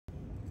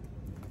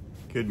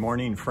Good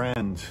morning,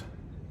 friends,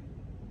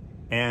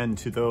 and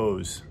to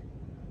those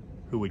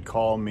who would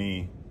call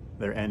me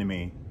their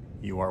enemy,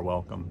 you are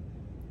welcome.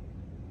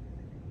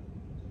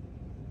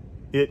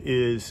 It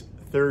is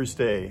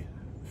Thursday,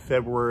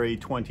 February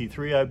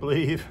 23, I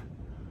believe,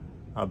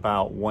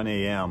 about 1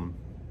 a.m.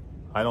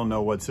 I don't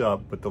know what's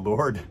up, but the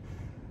Lord,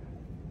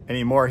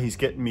 anymore, He's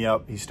getting me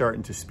up. He's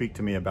starting to speak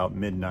to me about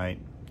midnight.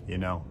 You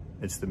know,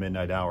 it's the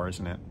midnight hour,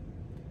 isn't it?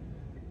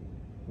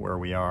 Where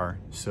we are.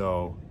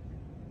 So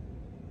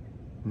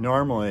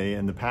normally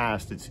in the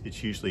past,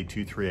 it's usually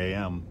 2, 3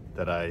 a.m.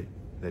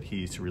 that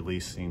He's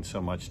releasing so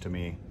much to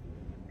me.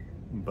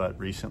 But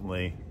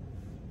recently,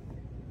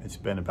 it's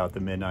been about the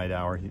midnight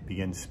hour He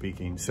begins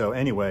speaking. So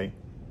anyway,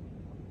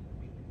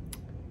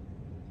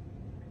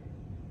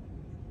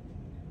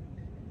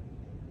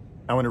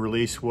 I want to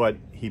release what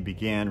He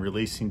began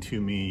releasing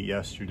to me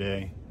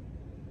yesterday.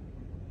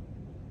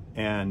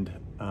 And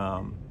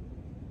I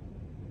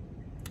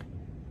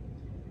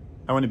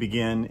want to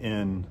begin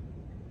in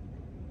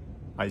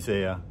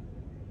Isaiah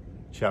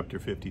chapter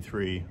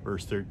 53,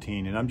 verse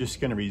 13. And I'm just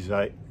going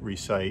to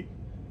recite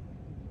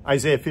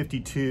Isaiah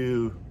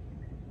 52,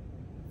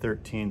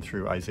 13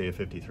 through Isaiah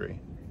 53.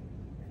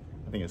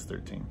 I think it's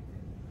 13.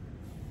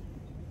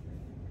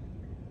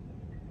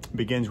 It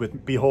begins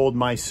with, "Behold,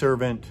 my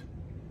servant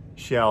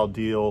shall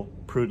deal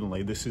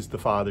prudently." This is the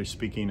Father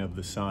speaking of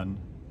the Son,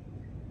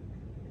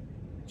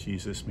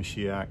 Jesus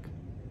Mashiach.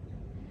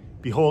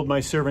 "Behold, my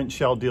servant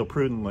shall deal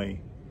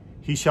prudently.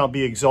 He shall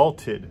be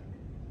exalted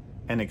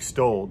and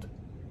extolled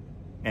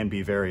and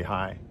be very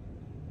high."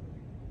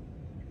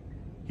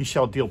 He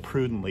shall deal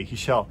prudently. He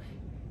shall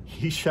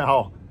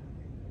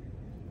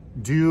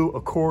do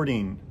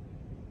according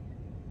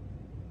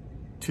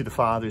to the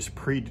Father's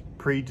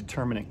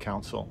predeterminate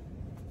counsel.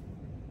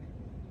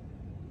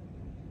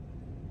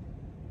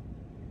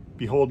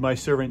 "Behold, my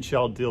servant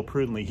shall deal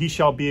prudently. He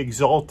shall be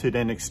exalted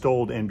and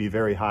extolled and be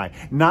very high."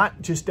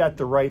 Not just at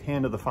the right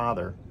hand of the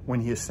Father,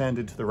 when He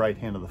ascended to the right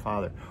hand of the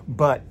Father,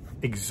 but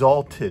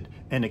exalted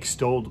and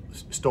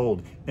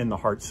extolled in the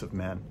hearts of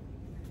men.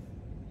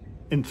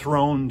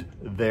 Enthroned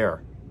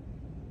there.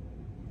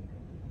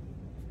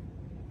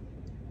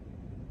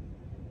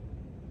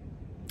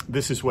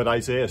 This is what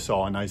Isaiah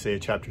saw in Isaiah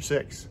chapter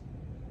 6.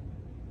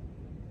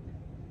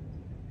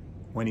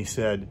 When he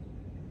said,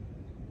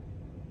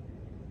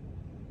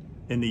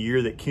 "In the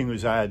year that King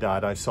Uzziah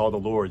died, I saw the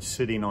Lord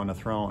sitting on a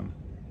throne,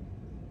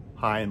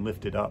 high and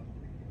lifted up."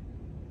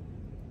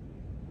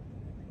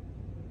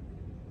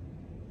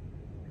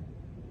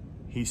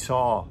 He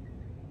saw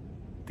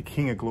the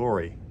King of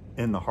glory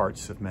in the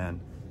hearts of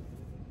men,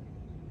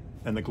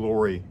 and the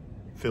glory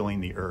filling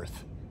the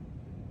earth.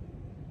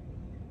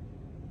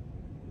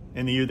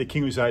 "In the year that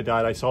King Uzziah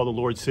died, I saw the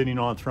Lord sitting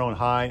on a throne,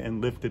 high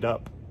and lifted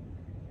up.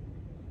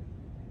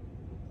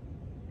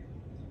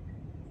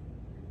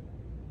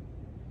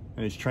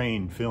 And His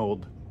train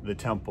filled the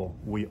temple."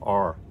 We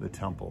are the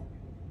temple.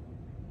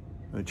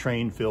 The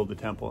train filled the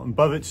temple. "And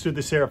above it stood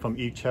the seraphim,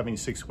 each having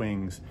 6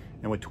 wings.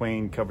 And with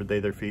twain covered they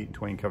their feet, and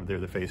twain covered their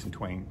face, and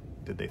twain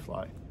did they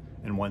fly.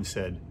 And one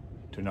said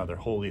to another,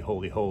 Holy,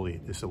 holy, holy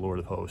is the Lord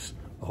of hosts.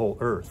 The whole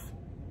earth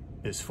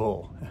is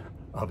full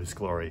of His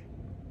glory."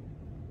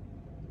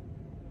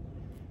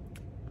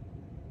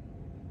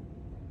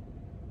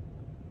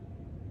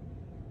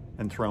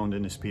 Enthroned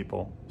in His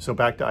people. So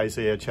back to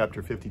Isaiah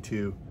chapter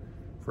 52,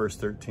 verse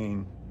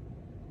 13.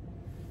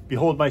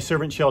 "Behold, my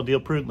servant shall deal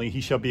prudently. He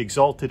shall be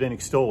exalted and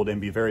extolled and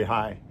be very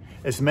high.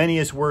 As many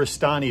as were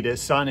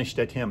astonished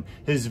at Him.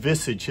 His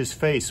visage, His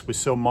face was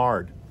so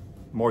marred,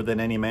 more than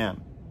any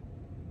man."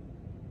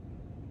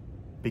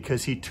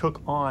 Because He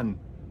took on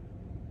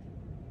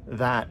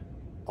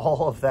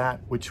all of that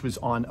which was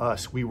on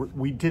us.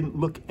 We didn't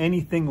look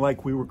anything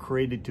like we were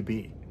created to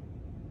be.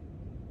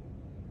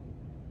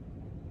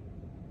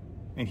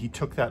 And He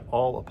took that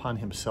all upon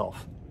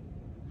Himself.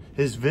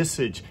 His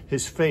visage,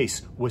 His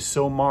face was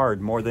so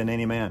marred, more than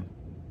any man.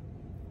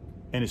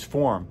 And His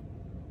form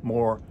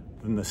more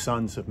than the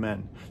sons of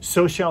men.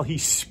 So shall He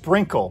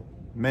sprinkle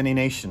many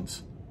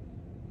nations.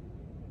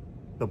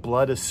 The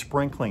blood is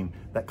sprinkling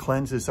that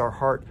cleanses our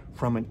heart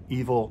from an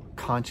evil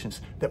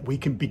conscience, that we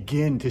can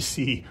begin to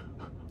see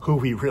who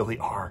we really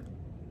are.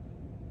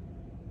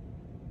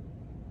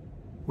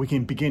 We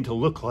can begin to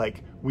look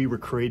like we were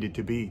created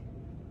to be.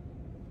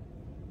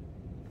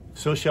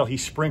 So shall He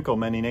sprinkle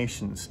many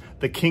nations.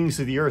 The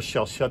kings of the earth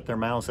shall shut their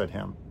mouths at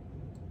Him.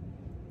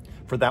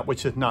 For that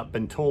which hath not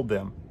been told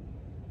them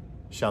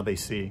shall they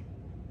see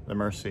the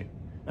mercy.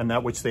 And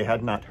that which they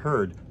had not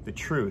heard, the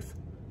truth,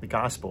 the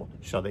gospel,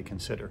 shall they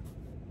consider.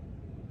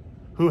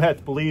 Who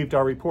hath believed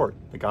our report,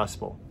 the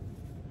gospel?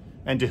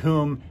 And to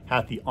whom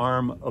hath the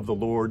arm of the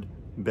Lord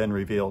been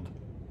revealed?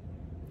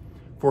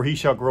 For He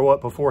shall grow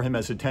up before Him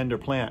as a tender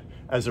plant,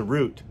 as a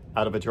root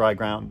out of a dry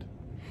ground.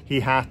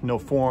 He hath no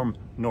form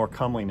nor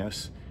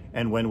comeliness,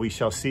 and when we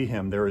shall see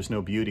Him, there is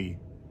no beauty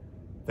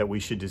that we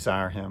should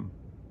desire Him.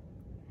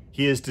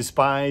 He is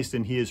despised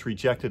and He is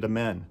rejected of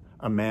men,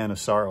 a man of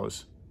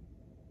sorrows,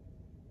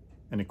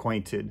 and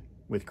acquainted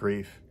with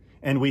grief.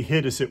 and we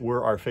hid, as it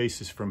were, our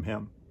faces from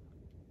him.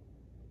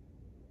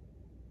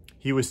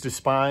 He was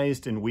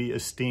despised, and we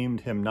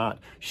esteemed him not.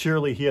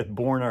 Surely he hath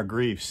borne our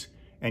griefs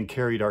and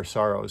carried our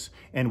sorrows,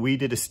 and we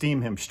did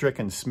esteem him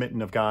stricken,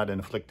 smitten of God, and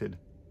afflicted.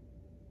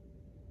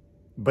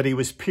 But he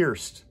was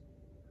pierced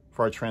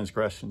for our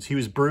transgressions. He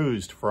was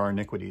bruised for our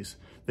iniquities.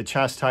 The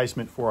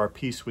chastisement for our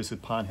peace was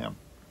upon him,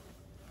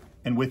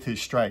 and with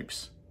his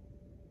stripes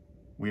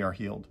we are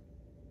healed.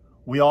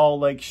 We all,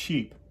 like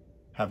sheep,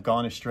 have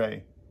gone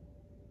astray.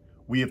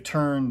 We have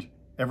turned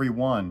every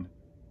one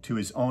to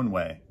his own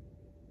way,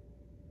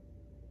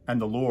 and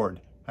the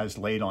Lord has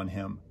laid on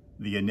him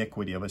the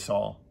iniquity of us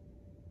all.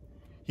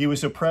 He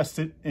was oppressed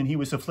and he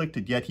was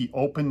afflicted, yet he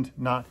opened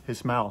not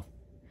his mouth.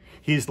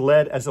 He is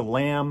led as a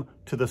lamb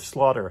to the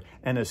slaughter,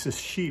 and as a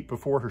sheep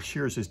before her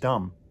shears is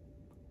dumb,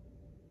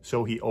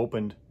 so he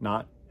opened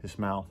not his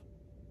mouth.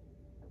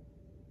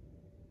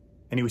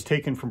 And he was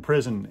taken from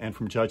prison and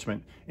from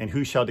judgment, and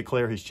who shall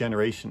declare his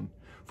generation?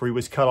 For he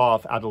was cut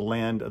off out of the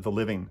land of the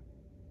living.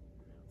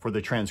 For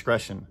the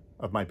transgression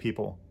of my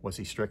people was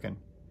he stricken.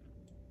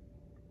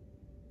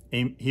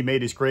 He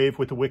made his grave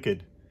with the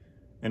wicked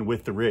and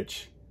with the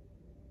rich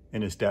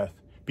in his death,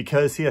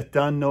 because he hath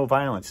done no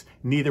violence,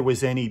 neither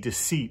was any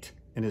deceit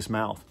in his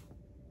mouth.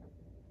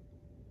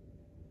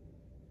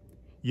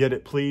 Yet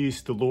it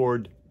pleased the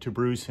Lord to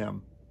bruise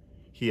him.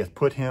 He hath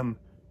put him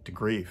to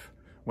grief,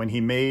 when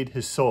he made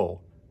his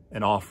soul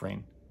an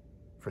offering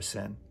for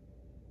sin.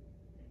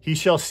 He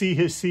shall see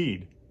his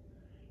seed.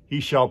 He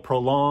shall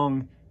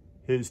prolong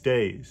his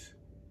days.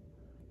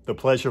 The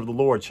pleasure of the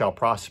Lord shall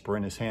prosper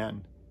in his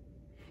hand.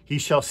 He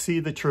shall see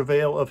the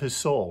travail of his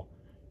soul,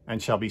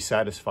 and shall be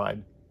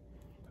satisfied.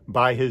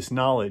 By his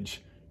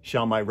knowledge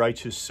shall my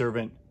righteous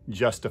servant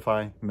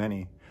justify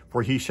many,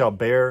 for he shall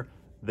bear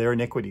their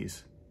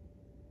iniquities.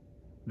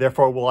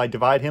 Therefore will I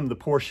divide him the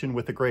portion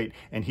with the great,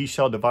 and he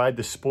shall divide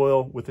the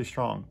spoil with the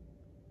strong.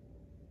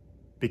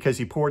 Because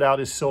he poured out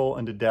his soul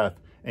unto death,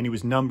 and he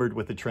was numbered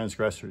with the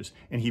transgressors,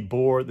 and he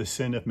bore the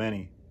sin of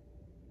many,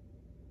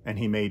 and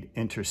he made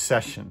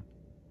intercession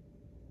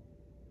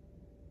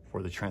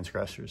for the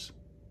transgressors.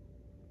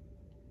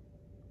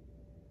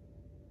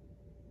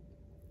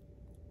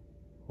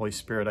 Holy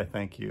Spirit, I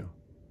thank you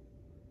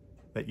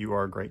that you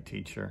are a great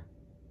teacher,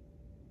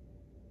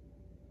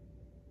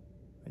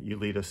 that you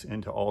lead us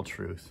into all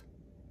truth.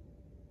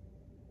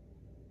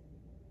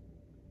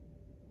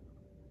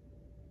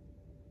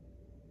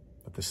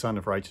 That the Son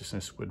of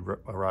Righteousness would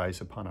arise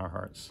upon our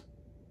hearts.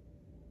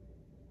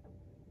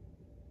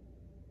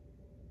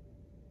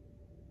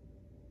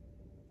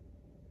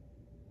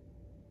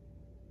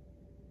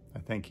 I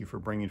thank you for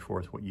bringing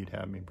forth what you'd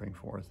have me bring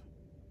forth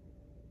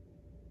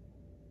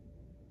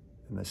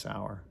in this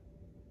hour.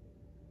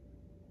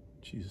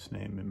 In Jesus'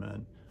 name,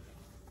 amen.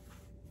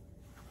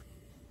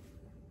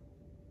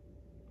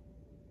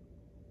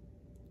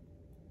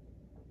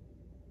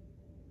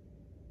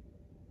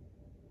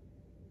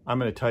 I'm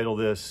going to title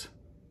this,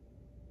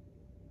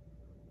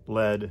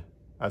 Led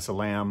as a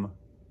Lamb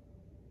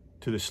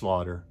to the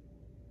Slaughter,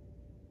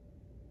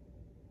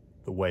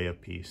 the Way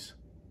of Peace.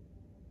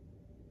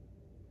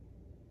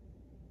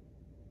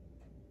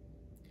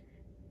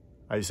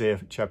 Isaiah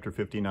chapter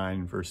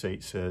 59, verse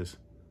 8 says,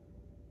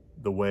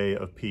 the way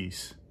of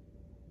peace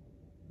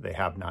they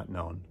have not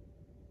known.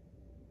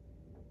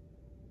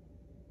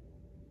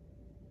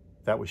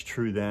 That was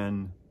true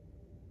then,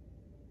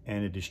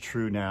 and it is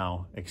true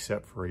now,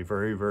 except for a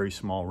very, very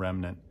small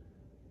remnant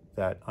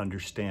that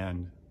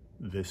understand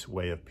this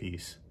way of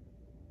peace,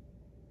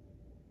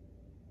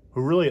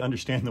 who really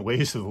understand the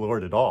ways of the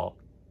Lord at all,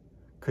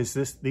 because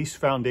these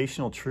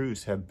foundational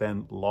truths have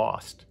been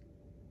lost.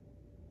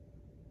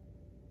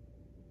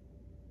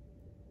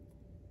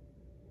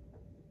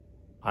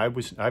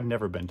 I've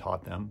never been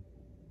taught them.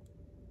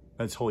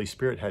 As Holy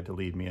Spirit had to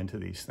lead me into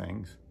these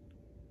things.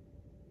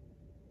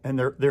 And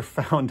they're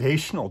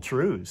foundational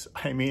truths.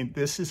 I mean,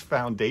 this is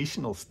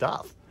foundational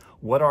stuff.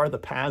 What are the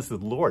paths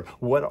of the Lord?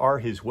 What are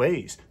his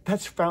ways?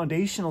 That's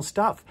foundational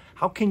stuff.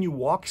 How can you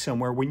walk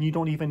somewhere when you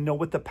don't even know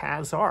what the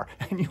paths are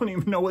and you don't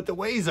even know what the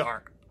ways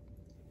are?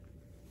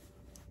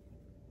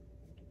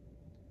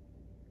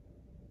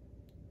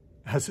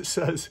 As it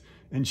says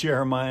in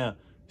Jeremiah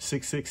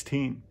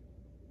 6:16,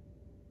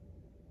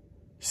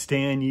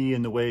 stand ye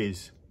in the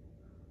ways.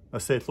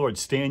 Thus saith the Lord,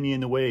 stand ye in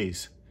the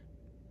ways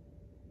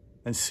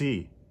and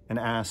see and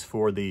ask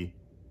for the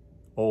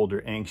old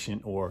or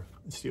ancient, or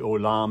it's the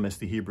olam is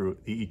the Hebrew,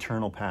 the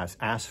eternal paths.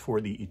 Ask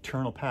for the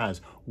eternal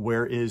paths.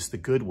 Where is the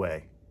good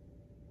way?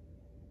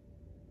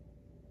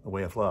 The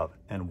way of love.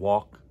 And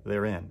walk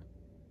therein.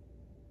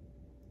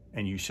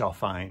 And you shall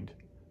find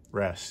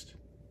rest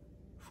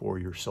for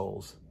your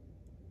souls.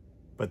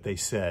 But they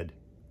said,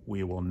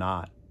 we will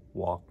not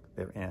walk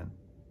therein.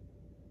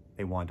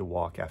 They wanted to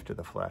walk after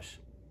the flesh.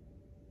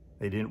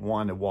 They didn't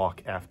want to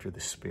walk after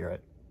the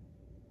Spirit.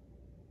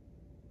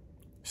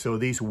 So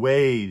these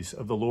ways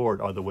of the Lord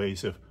are the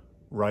ways of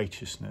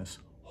righteousness,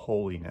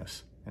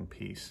 holiness, and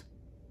peace,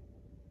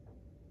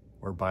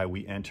 whereby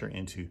we enter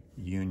into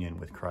union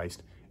with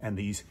Christ And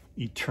these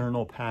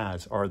eternal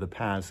paths are the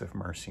paths of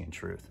mercy and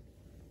truth.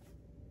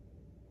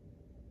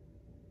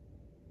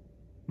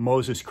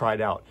 Moses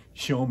cried out,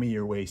 show me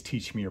your ways,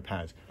 teach me your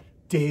paths.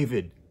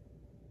 David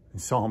in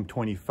Psalm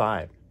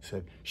 25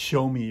 said,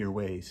 show me your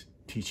ways,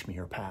 teach me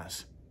your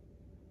paths.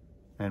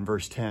 And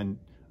verse 10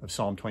 of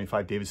Psalm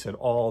 25, David said,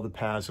 all the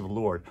paths of the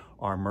Lord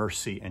are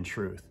mercy and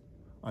truth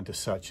unto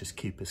such as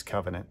keep his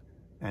covenant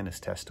and his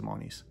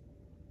testimonies.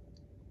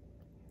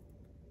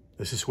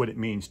 This is what it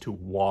means to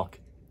walk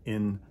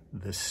in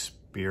the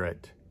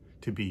Spirit,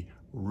 to be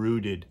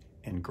rooted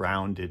and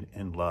grounded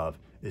in love,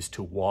 is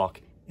to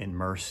walk in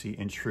mercy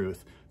and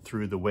truth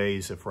through the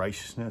ways of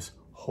righteousness,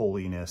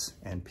 holiness,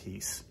 and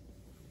peace.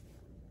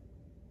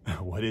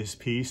 What is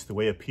peace? The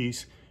way of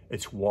peace,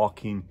 it's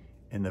walking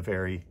in the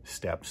very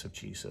steps of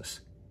Jesus.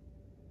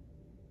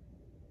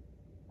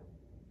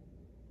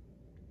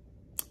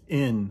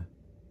 In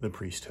the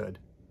priesthood,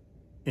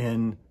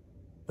 in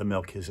the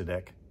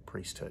Melchizedek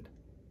priesthood.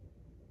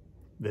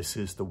 This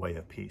is the way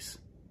of peace.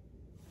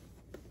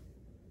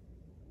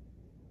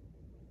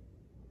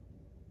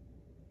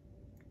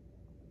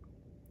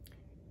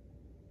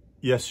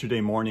 Yesterday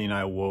morning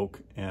I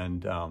awoke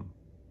and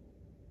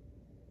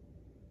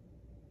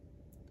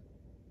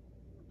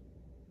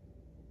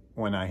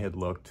when I had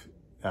looked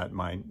at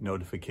my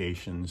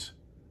notifications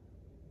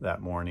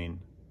that morning,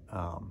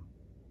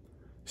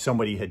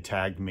 somebody had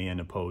tagged me in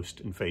a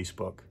post in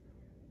Facebook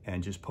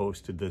and just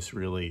posted this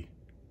really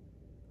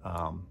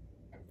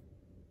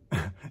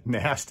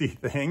nasty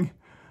thing,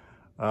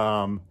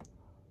 calling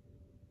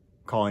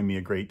me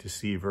a great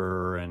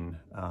deceiver and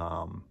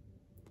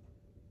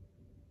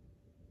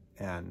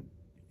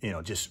you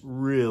know, just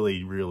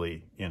really,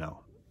 really, you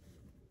know,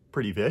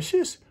 pretty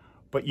vicious.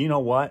 But you know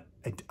what?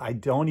 I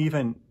don't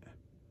even,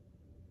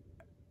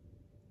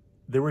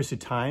 there was a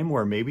time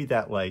where maybe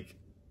that, like,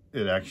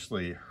 it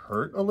actually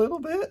hurt a little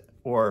bit,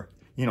 or,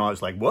 you know, I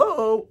was like,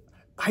 whoa,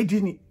 I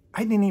didn't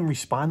even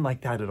respond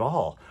like that at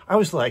all. I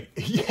was like,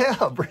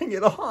 yeah, bring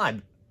it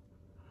on.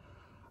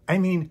 I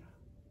mean,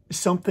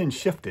 something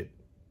shifted.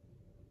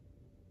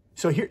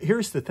 So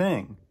here's the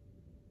thing.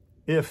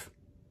 If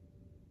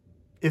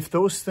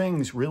those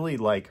things really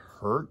like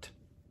hurt,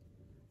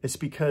 it's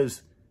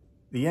because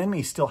the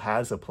enemy still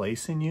has a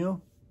place in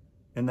you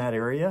in that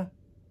area.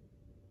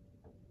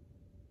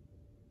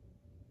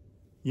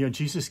 You know,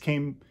 Jesus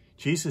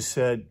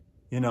said,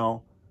 you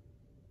know,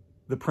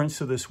 the prince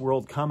of this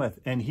world cometh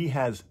and he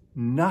has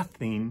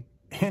nothing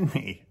in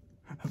me.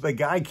 The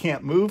guy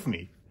can't move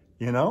me,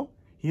 you know?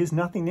 He has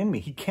nothing in me.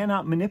 He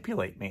cannot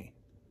manipulate me.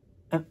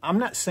 And I'm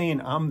not saying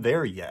I'm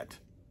there yet.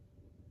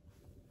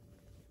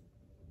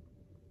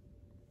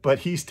 But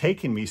he's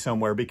taken me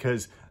somewhere,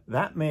 because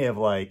that may have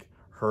like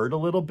hurt a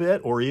little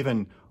bit, or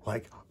even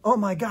like, oh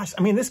my gosh.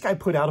 I mean, this guy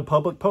put out a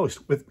public post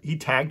he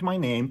tagged my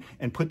name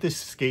and put this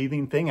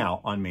scathing thing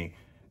out on me.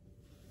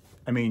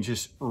 I mean,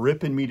 just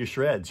ripping me to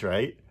shreds,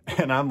 right?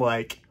 And I'm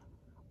like,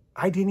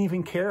 I didn't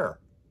even care.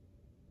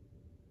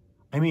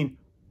 I mean,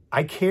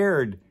 I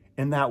cared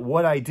in that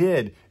what I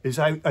did is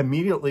I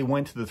immediately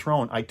went to the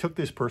throne. I took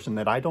this person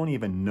that I don't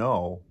even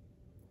know.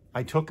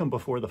 I took him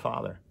before the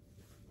Father,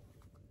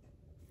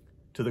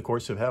 to the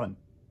courts of heaven.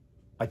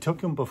 I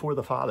took him before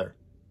the Father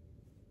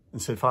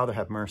and said, Father,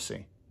 have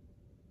mercy.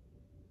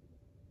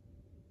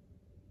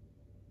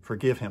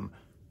 Forgive him.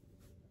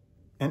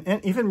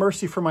 And even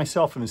mercy for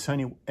myself in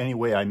any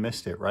way I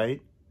missed it,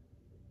 right?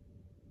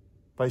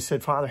 But I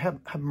said, Father,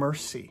 have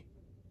mercy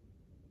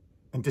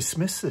and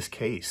dismiss this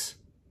case.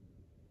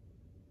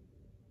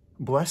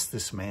 Bless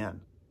this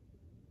man.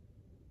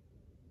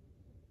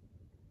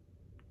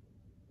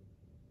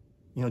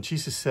 You know,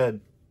 Jesus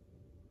said,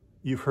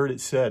 you've heard it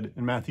said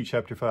in Matthew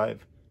chapter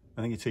 5,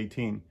 I think it's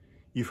 18,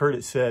 you've heard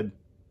it said,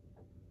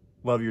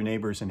 love your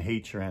neighbors and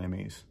hate your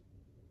enemies.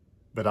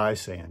 But I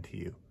say unto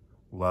you,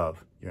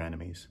 love your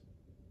enemies.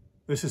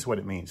 This is what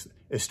it means.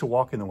 It's to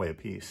walk in the way of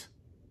peace.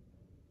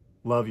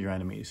 Love your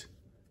enemies.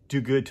 Do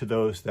good to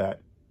those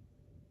that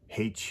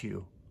hate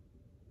you.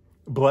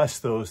 Bless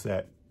those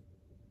that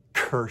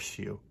curse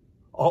you.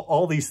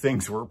 All these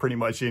things were pretty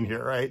much in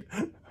here, right?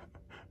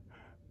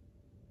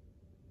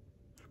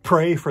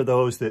 Pray for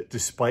those that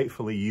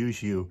despitefully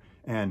use you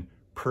and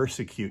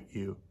persecute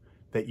you,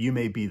 that you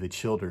may be the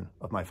children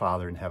of my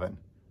Father in heaven.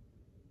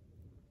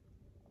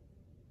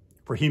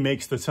 For he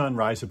makes the sun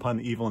rise upon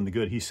the evil and the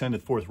good. He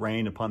sendeth forth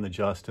rain upon the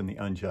just and the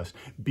unjust.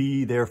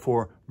 Be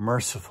therefore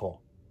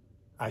merciful,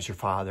 as your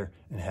Father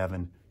in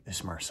heaven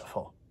is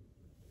merciful.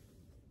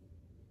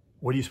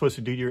 What are you supposed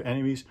to do to your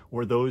enemies,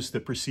 or those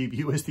that perceive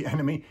you as the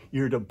enemy?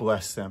 You're to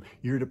bless them.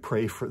 You're to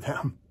pray for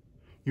them.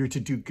 You're to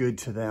do good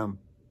to them.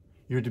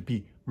 You're to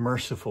be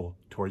merciful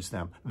towards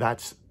them.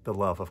 That's the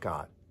love of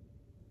God.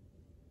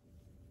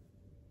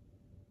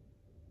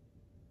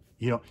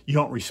 You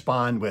don't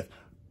respond with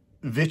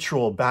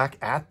vitriol back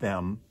at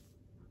them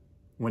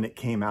when it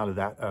came out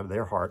of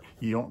their heart.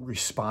 You don't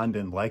respond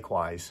in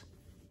likewise.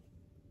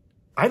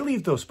 I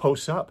leave those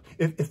posts up.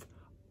 If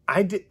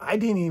I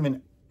didn't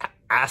even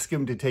ask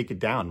him to take it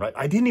down, right?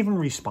 I didn't even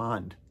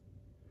respond,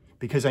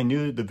 because I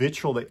knew the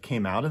vitriol that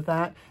came out of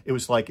that. It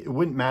was like, it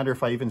wouldn't matter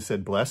if I even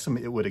said bless him.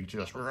 It would have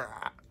just,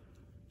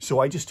 so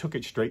I just took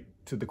it straight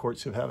to the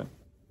courts of heaven.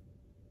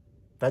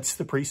 That's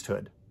the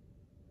priesthood.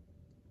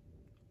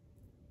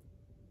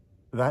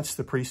 That's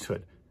the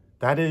priesthood.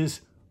 That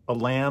is a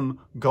lamb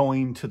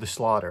going to the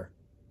slaughter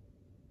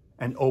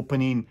and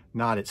opening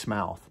not its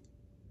mouth.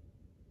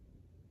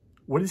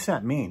 What does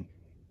that mean?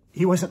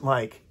 He wasn't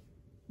like,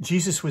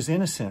 Jesus was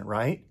innocent,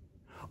 right?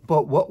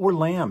 But what were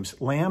lambs?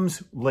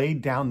 Lambs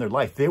laid down their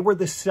life. They were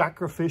the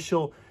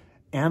sacrificial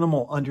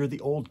animal under the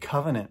old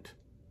covenant.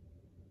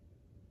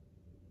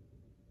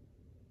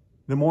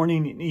 The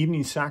morning and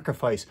evening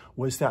sacrifice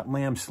was that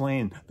lamb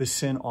slain, the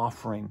sin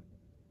offering.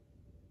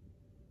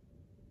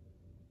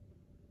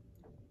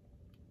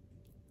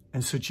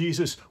 And so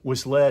Jesus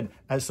was led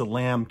as the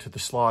lamb to the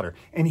slaughter,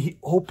 and he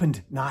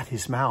opened not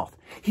his mouth.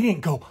 He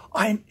didn't go,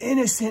 I'm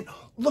innocent.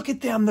 Look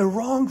at them. They're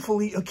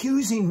wrongfully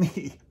accusing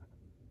me.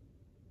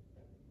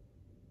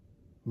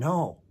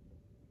 No,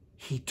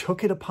 he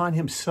took it upon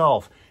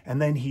himself,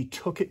 and then he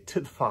took it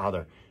to the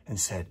Father and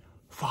said,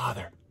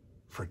 Father,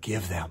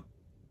 forgive them.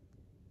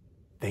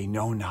 They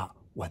know not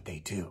what they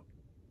do.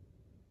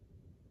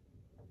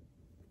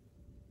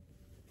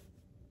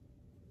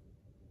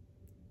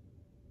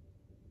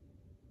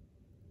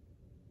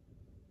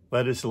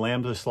 Led as the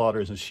lamb to the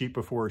slaughter, as a sheep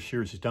before her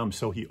shears is dumb,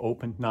 so he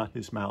opened not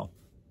his mouth.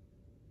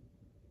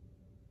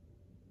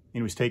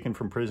 He was taken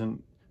from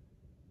prison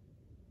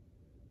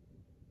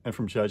and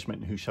from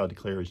judgment, and who shall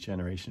declare his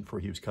generation? For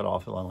he was cut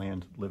off of the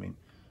land of living.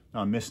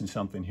 Now, I'm missing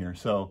something here.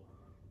 So,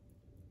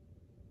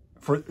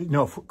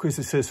 because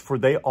it says, for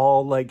they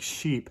all like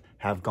sheep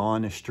have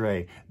gone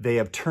astray. They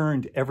have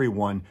turned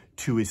everyone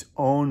to his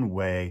own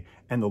way,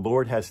 and the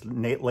Lord has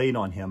laid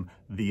on him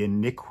the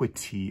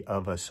iniquity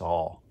of us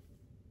all.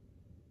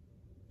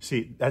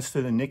 See, that's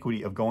the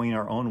iniquity of going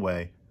our own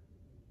way,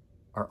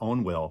 our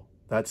own will.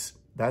 That's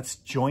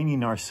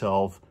joining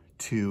ourselves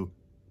to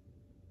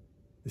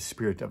the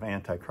spirit of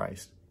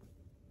Antichrist.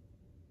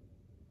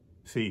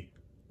 See,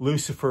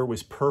 Lucifer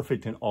was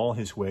perfect in all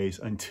his ways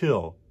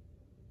until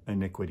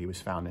iniquity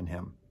was found in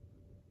him.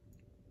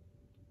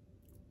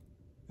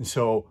 And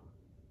so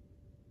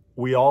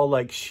we all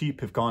like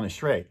sheep have gone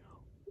astray.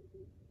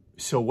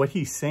 So what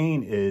he's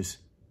saying is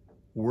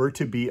we're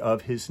to be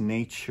of his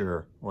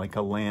nature, like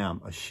a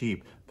lamb, a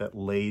sheep that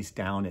lays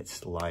down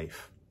its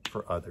life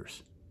for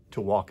others, to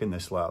walk in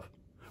this love.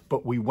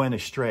 But we went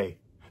astray.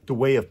 The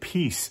way of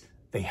peace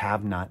they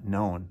have not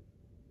known.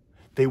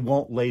 They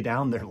won't lay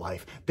down their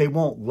life. They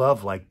won't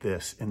love like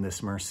this in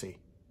this mercy,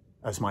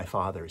 as my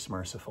Father is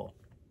merciful.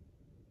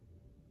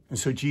 And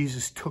so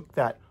Jesus took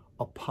that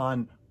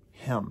upon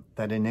him,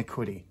 that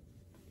iniquity,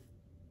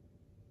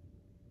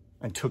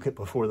 and took it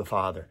before the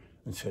Father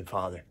and said,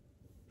 Father,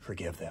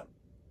 forgive them.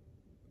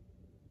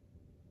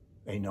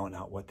 They know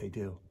not what they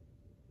do.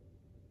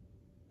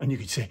 And you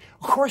could say,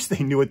 of course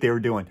they knew what they were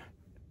doing.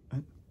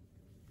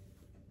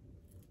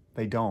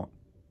 They don't.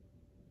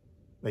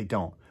 They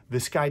don't.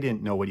 This guy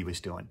didn't know what he was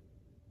doing.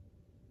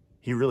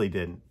 He really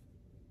didn't.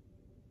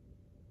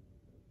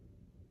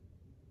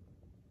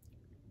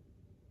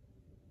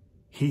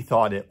 He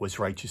thought it was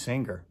righteous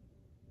anger.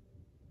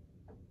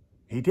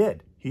 He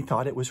did. He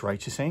thought it was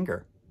righteous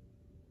anger.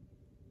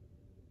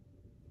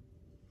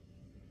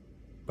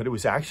 But it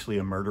was actually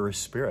a murderous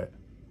spirit.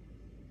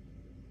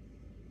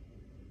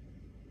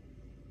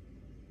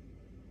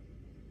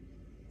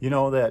 You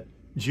know that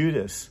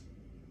Judas,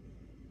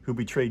 who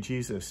betrayed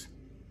Jesus,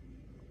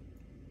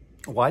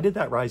 why did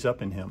that rise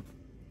up in him?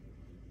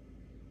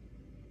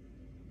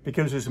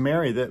 Because it was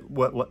Mary that,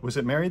 what was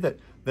it Mary that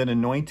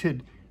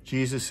anointed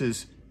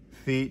Jesus's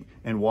feet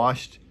and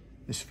washed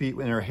his feet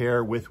in her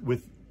hair with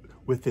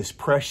this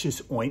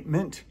precious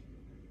ointment,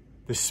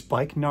 the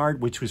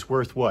spikenard, which was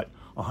worth what,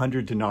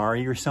 100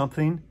 denarii or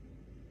something?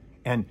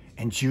 And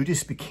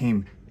Judas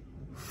became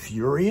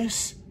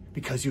furious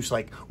because he was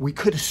like, we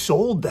could have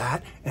sold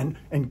that and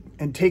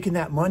taken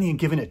that money and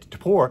given it to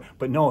poor.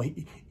 But no,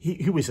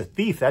 he was a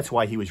thief. That's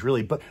why he was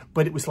really,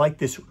 but it was like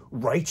this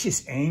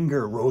righteous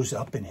anger rose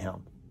up in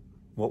him.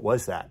 What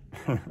was that?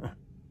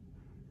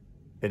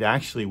 It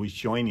actually was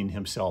joining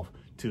himself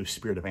to the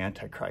spirit of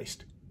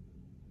Antichrist.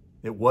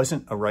 It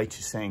wasn't a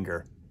righteous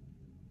anger.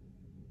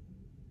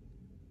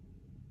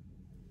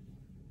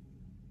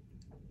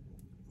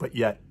 But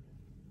yet,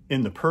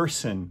 in the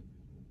person,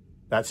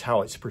 that's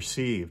how it's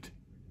perceived.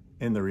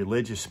 In the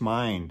religious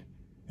mind,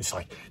 it's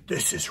like,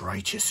 this is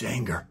righteous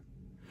anger.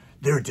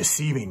 They're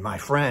deceiving my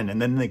friend,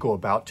 and then they go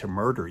about to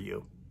murder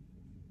you.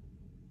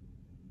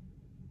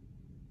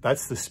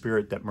 That's the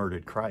spirit that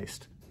murdered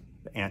Christ,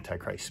 the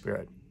Antichrist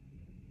spirit.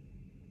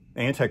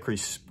 The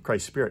Antichrist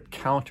spirit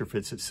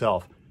counterfeits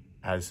itself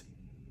as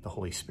the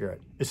Holy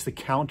Spirit. It's the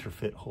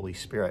counterfeit Holy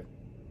Spirit.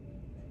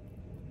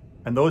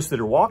 And those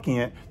that are walking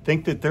it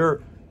think that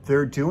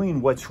they're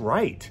doing what's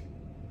right.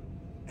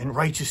 In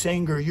righteous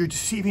anger, you're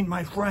deceiving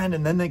my friend,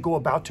 and then they go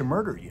about to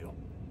murder you.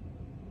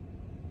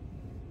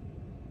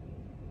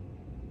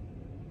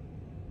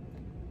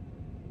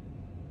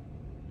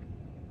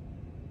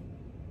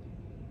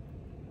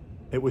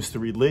 It was the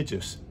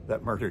religious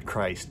that murdered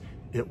Christ.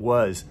 It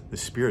was the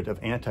spirit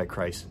of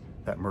Antichrist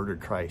that murdered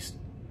Christ.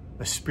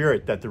 A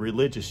spirit that the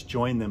religious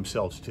joined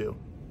themselves to.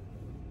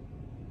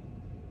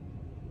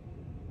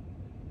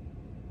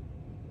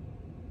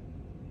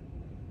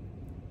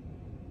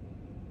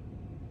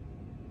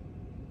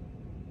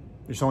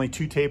 There's only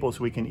two tables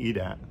we can eat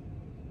at.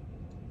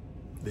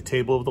 The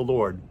table of the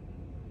Lord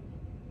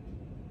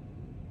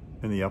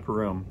in the upper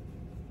room,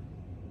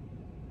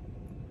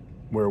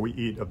 where we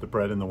eat of the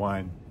bread and the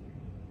wine.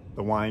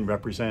 The wine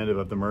representative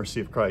of the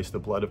mercy of Christ, the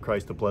blood of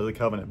Christ, the blood of the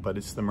covenant, but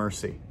it's the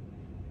mercy.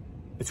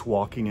 It's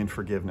walking in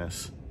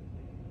forgiveness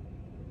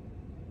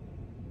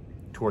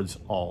towards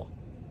all.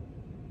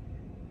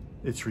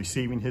 It's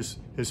receiving his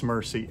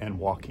mercy and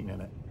walking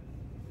in it.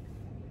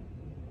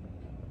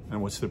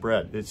 And what's the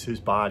bread? It's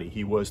his body.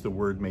 He was the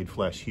Word made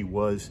flesh. He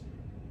was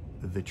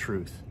the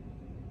truth.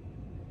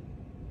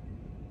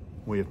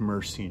 We have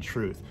mercy and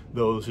truth.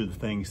 Those are the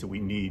things that we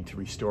need to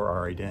restore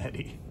our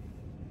identity.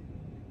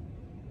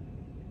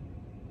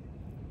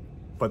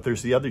 But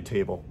there's the other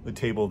table, the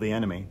table of the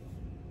enemy,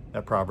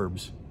 that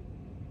Proverbs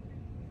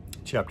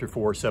chapter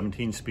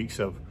 4:17 speaks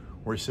of,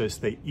 where it says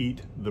they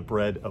eat the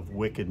bread of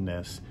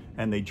wickedness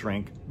and they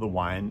drink the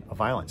wine of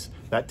violence.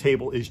 That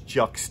table is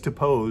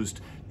juxtaposed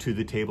to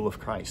the table of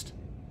Christ.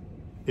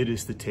 It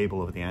is the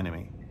table of the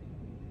enemy.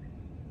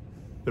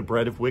 The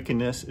bread of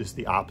wickedness is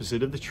the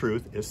opposite of the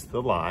truth. It's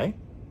the lie.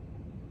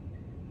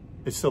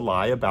 It's the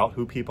lie about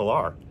who people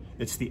are.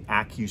 It's the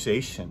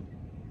accusation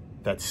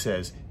that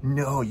says,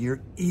 no,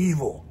 you're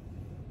evil.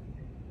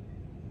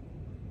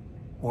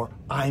 Or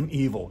I'm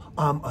evil,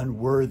 I'm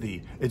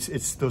unworthy.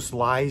 It's those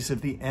lies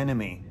of the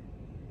enemy.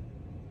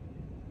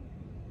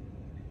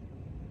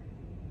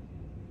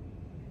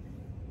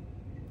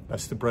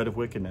 That's the bread of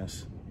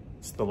wickedness.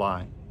 It's the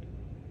lie.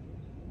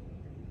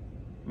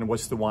 And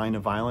what's the wine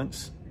of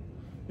violence?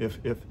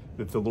 If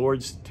the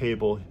Lord's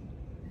table,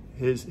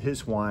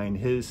 his wine,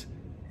 his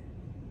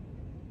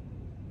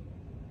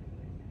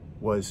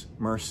was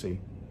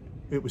mercy,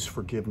 it was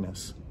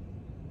forgiveness.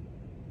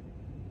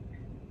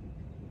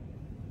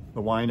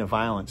 The wine of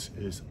violence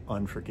is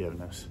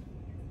unforgiveness.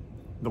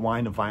 The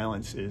wine of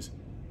violence is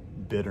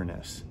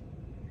bitterness,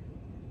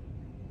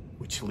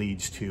 which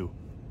leads to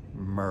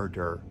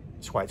murder.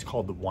 That's why it's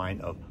called the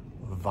wine of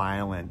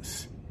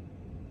violence.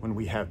 When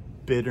we have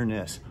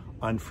bitterness,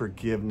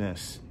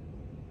 unforgiveness,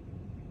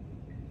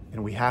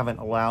 and we haven't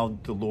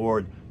allowed the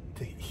Lord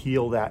to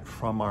heal that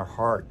from our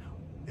heart,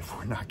 if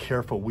we're not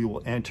careful, we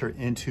will enter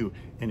into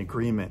an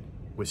agreement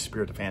with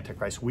spirit of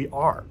Antichrist. We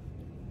are.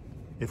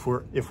 If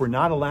we're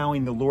not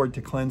allowing the Lord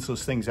to cleanse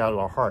those things out of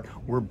our heart,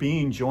 we're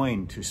being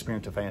joined to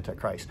spirit of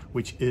Antichrist,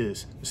 which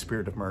is the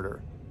spirit of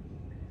murder.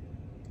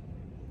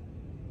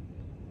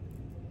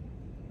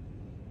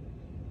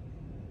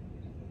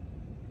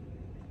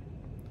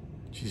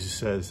 Jesus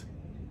says,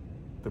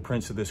 the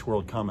prince of this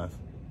world cometh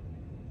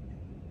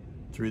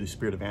through the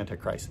spirit of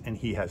Antichrist, and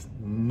he has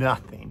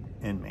nothing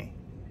in me.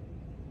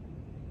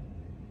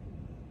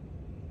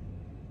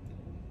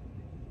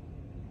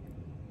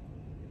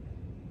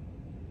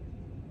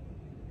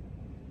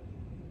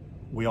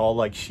 We all,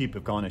 like sheep,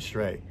 have gone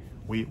astray.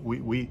 We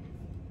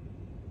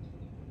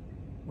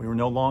were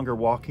no longer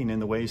walking in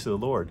the ways of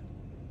the Lord,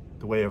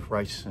 the way of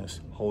righteousness,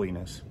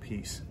 holiness,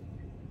 peace.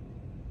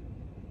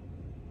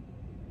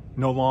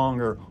 No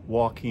longer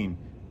walking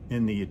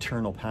in the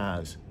eternal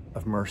paths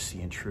of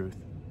mercy and truth,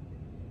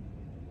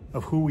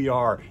 of who we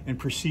are and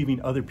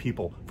perceiving other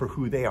people for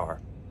who they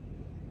are.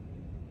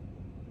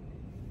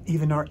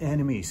 Even our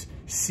enemies,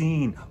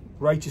 seeing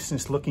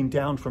righteousness looking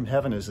down from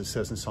heaven, as it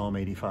says in Psalm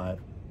 85.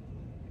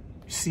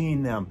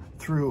 Seeing them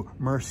through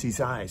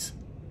mercy's eyes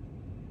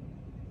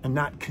and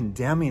not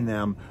condemning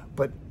them,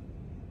 but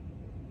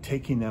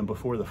taking them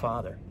before the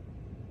Father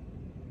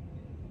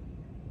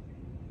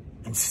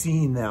and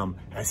seeing them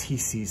as he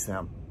sees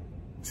them.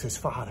 He says,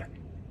 Father,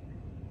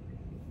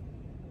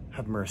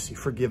 have mercy,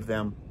 forgive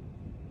them.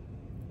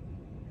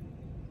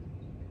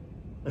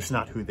 That's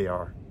not who they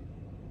are.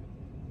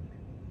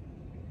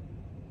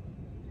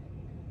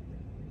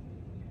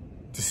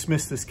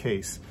 Dismiss this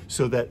case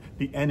so that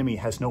the enemy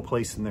has no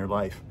place in their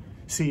life.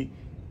 See,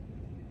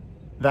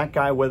 that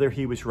guy, whether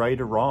he was right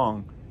or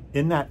wrong,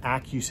 in that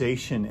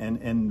accusation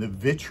and the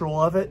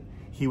vitriol of it,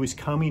 he was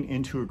coming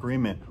into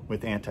agreement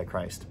with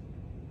Antichrist.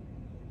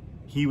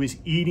 He was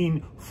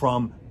eating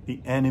from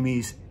the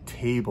enemy's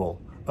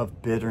table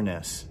of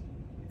bitterness.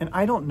 And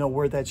I don't know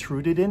where that's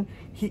rooted in.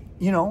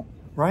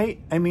 Right?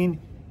 I mean,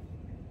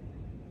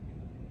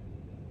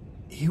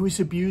 he was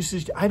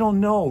abused. I don't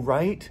know,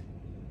 right?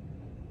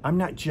 I'm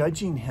not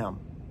judging him.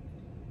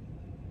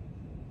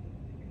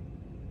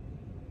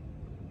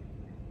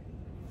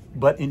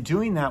 But in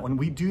doing that, when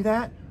we do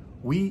that,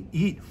 we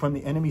eat from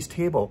the enemy's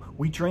table.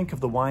 We drink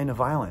of the wine of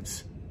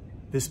violence,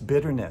 this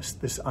bitterness,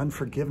 this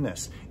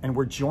unforgiveness, and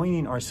we're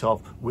joining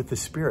ourselves with the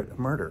spirit of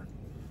murder.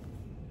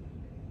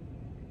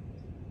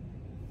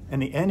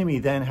 And the enemy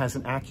then has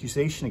an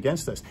accusation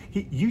against us.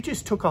 You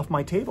just took off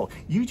my table.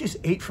 You just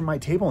ate from my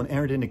table and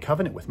entered into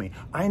covenant with me.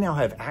 I now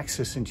have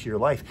access into your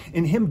life.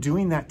 In him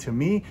doing that to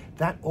me,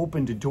 that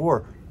opened a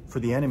door for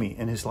the enemy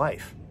in his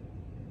life.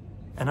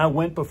 And I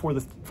went before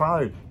the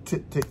Father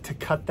to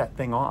cut that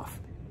thing off.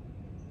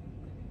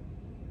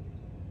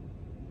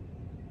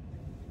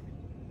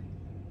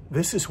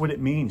 This is what it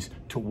means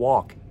to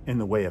walk in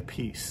the way of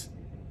peace.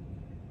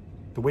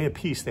 The way of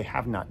peace they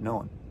have not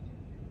known.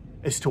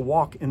 Is to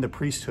walk in the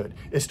priesthood,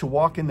 is to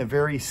walk in the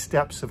very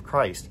steps of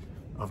Christ,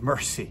 of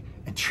mercy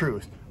and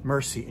truth,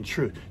 mercy and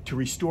truth, to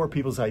restore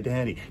people's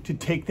identity, to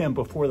take them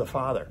before the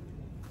Father.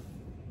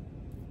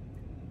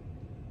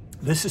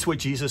 This is what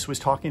Jesus was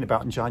talking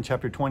about in John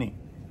chapter 20.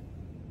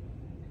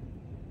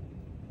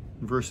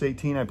 In verse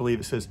 18, I believe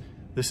it says,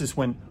 this is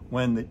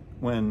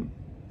when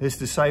his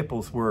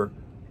disciples were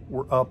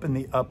up in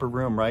the upper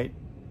room, right?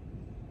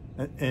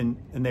 And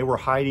they were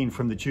hiding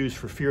from the Jews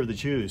for fear of the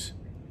Jews.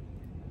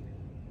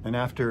 And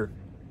after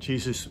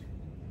Jesus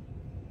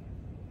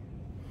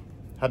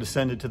had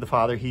ascended to the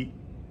Father, he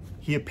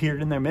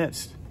appeared in their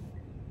midst.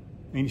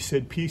 And he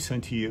said, peace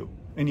unto you.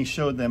 And he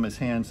showed them his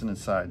hands and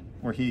his side,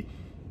 where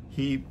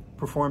he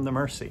performed the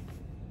mercy,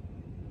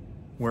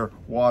 where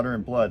water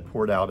and blood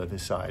poured out of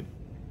his side,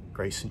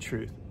 grace and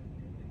truth.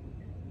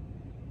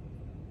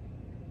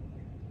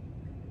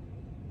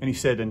 And he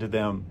said unto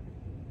them,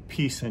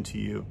 peace unto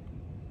you.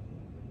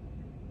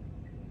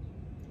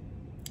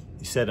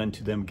 He said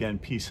unto them again,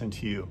 peace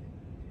unto you.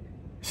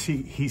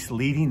 See, he's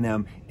leading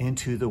them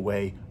into the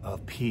way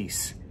of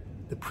peace,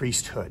 the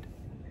priesthood.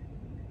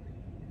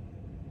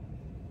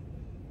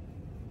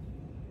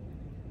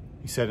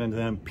 He said unto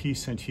them,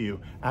 peace unto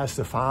you. As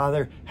the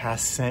Father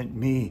has sent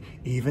me,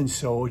 even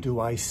so do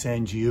I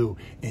send you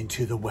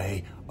into the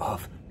way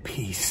of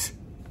peace.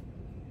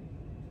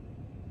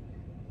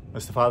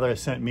 As the Father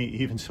has sent me,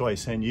 even so I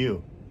send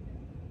you.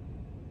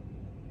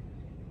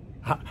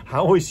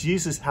 How was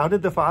Jesus? How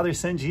did the Father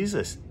send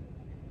Jesus?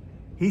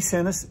 He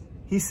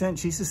sent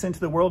Jesus into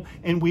the world,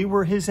 and we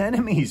were his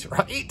enemies,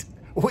 right?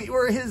 We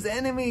were his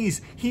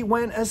enemies. He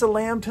went as a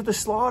lamb to the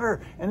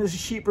slaughter, and as a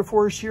sheep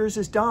before his shears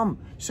is dumb,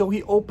 so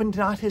he opened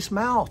not his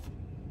mouth.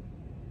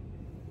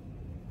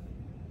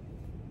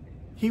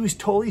 He was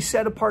totally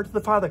set apart to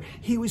the Father.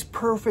 He was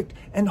perfect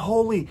and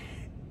holy.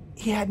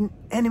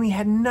 Enemy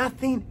had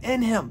nothing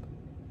in him.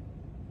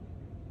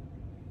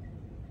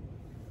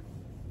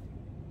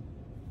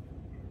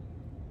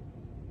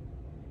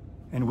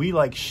 And we,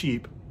 like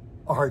sheep,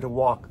 are to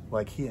walk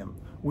like him.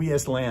 We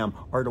as lamb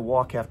are to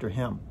walk after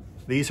him.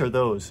 These are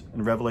those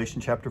in Revelation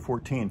chapter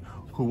 14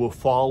 who will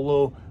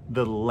follow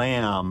the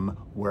Lamb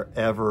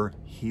wherever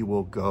he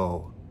will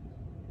go.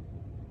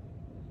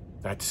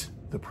 That's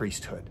the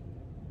priesthood.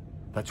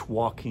 That's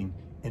walking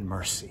in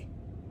mercy.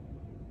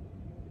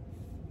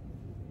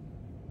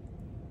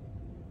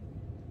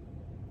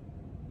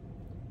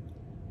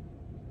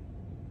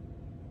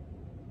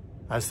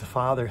 As the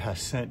Father has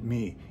sent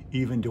me,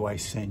 even do I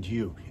send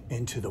you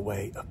into the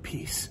way of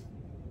peace.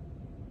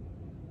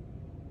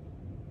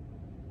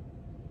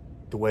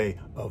 The way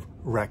of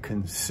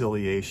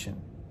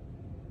reconciliation.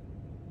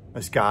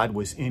 As God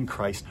was in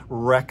Christ,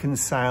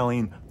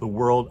 reconciling the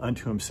world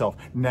unto himself,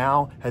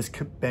 now has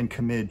been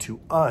committed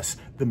to us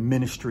the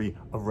ministry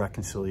of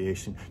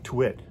reconciliation. To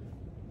wit,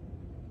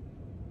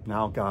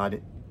 now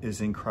God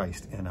is in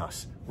Christ in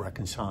us,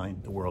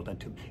 reconciling the world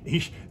unto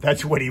him.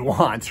 That's what he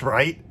wants,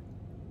 right?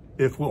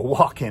 If we'll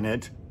walk in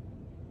it.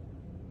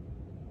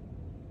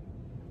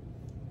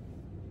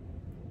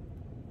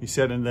 He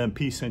said unto them,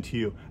 peace unto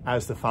you.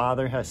 As the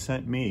Father has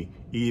sent me,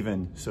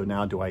 even so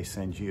now do I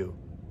send you.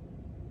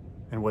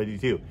 And what did he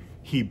do?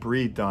 He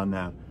breathed on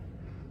them.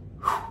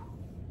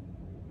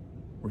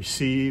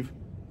 Receive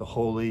the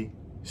Holy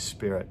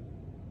Spirit.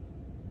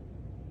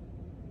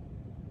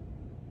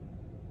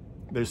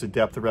 There's a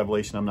depth of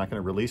revelation I'm not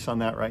going to release on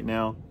that right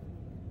now.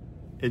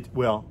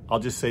 Well, I'll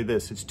just say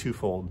this. It's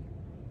twofold.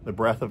 The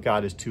breath of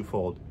God is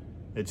twofold.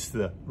 It's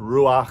the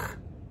Ruach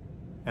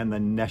and the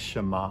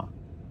Neshama.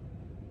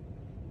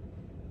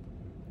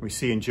 We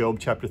see in Job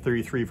chapter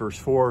 33, verse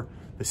 4,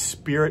 the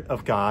Spirit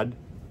of God,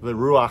 the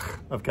Ruach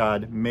of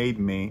God made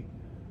me.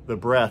 The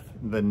breath,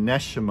 the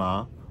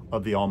Neshama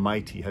of the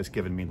Almighty has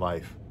given me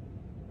life.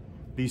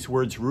 These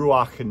words,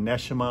 Ruach and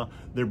Neshama,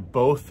 they're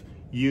both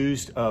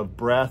used of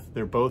breath.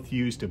 They're both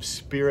used of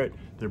spirit.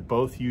 They're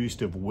both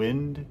used of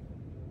wind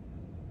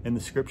in the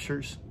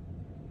scriptures.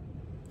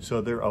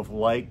 So they're of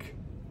like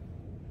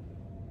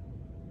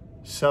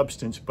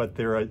substance, but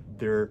they're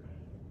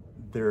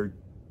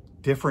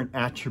different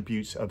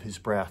attributes of his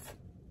breath.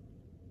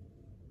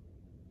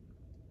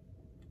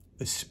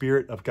 The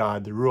Spirit of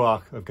God, the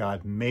Ruach of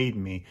God made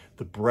me.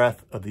 The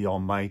breath of the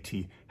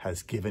Almighty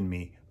has given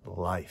me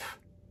life.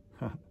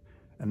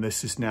 And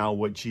this is now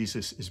what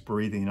Jesus is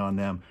breathing on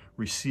them.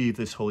 Receive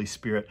this Holy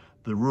Spirit,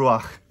 the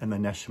Ruach and the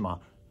Neshama,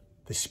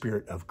 the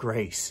Spirit of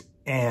grace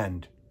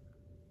and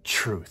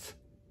truth.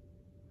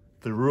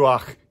 The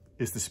Ruach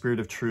is the Spirit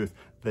of truth.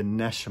 The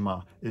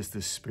Neshama is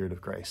the Spirit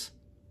of grace.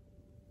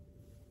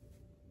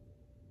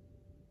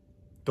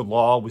 The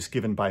law was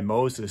given by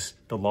Moses.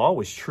 The law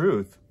was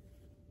truth,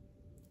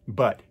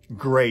 but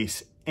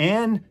grace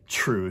and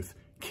truth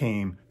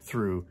came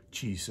through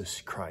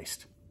Jesus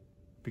Christ,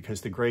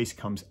 because the grace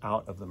comes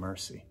out of the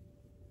mercy.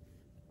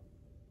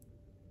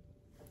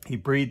 He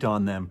breathed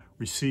on them,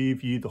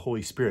 receive ye the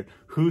Holy Spirit.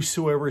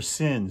 Whosoever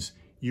sins,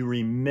 you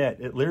remit.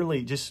 It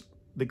literally just,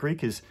 the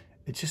Greek is,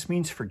 it just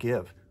means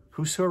forgive.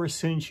 Whosoever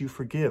sins you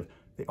forgive,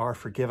 they are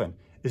forgiven.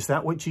 Is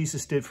that what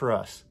Jesus did for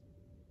us?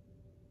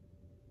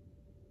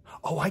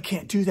 Oh, I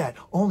can't do that.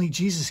 Only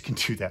Jesus can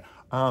do that.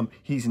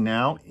 He's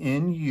now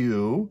in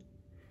you,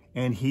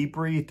 and he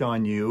breathed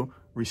on you.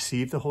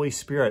 Receive the Holy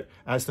Spirit.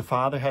 As the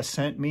Father has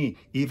sent me,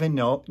 even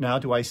now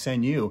do I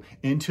send you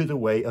into the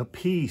way of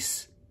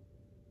peace.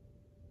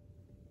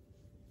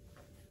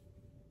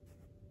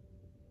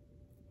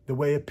 The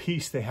way of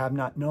peace they have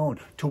not known,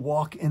 to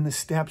walk in the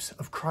steps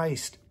of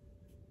Christ,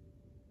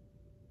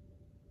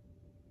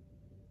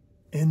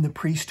 in the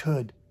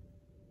priesthood.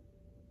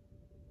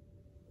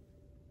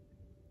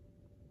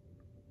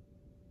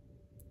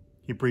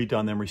 He breathed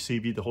on them,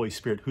 receive ye the Holy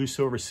Spirit.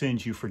 Whosoever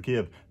sins you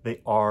forgive,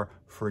 they are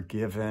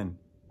forgiven.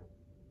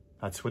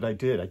 That's what I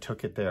did. I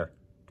took it there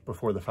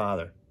before the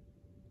Father.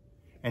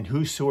 And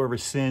whosoever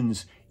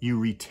sins you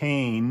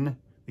retain,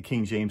 the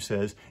King James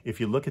says,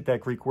 if you look at that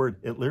Greek word,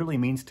 it literally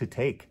means to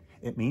take.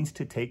 It means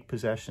to take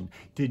possession.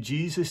 Did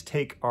Jesus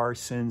take our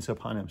sins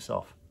upon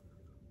himself?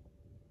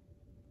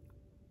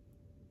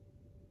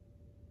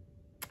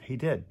 He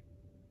did.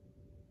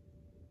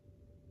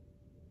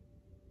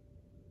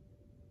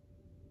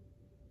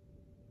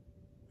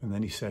 And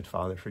then he said,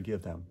 Father,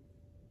 forgive them.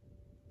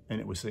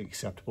 And it was the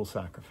acceptable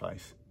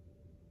sacrifice.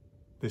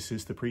 This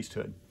is the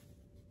priesthood.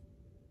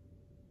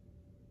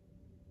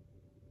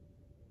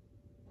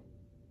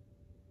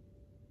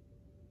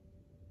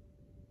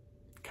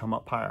 Come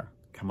up higher.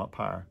 Come up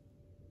higher.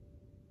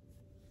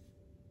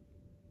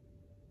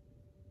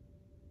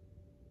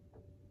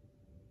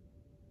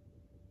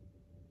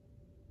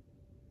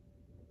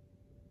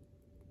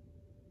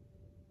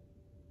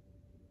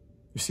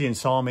 You see in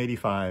Psalm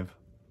 85,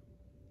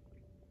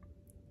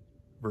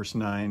 verse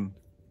 9,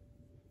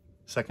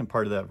 second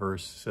part of that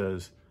verse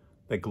says,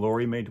 that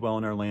glory may dwell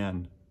in our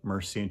land,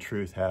 mercy and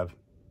truth have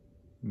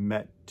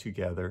met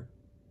together.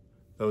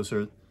 Those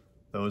are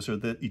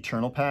the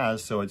eternal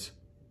paths. So it's,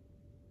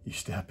 you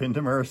step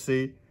into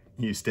mercy,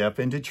 you step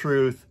into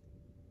truth.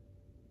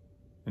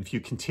 And if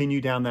you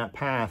continue down that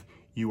path,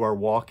 you are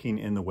walking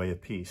in the way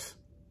of peace.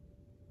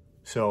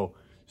 So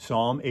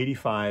Psalm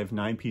 85,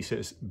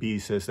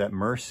 9b says that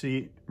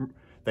mercy,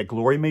 that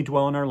glory may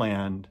dwell in our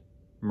land,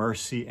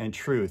 mercy and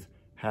truth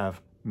have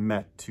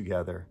met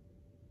together.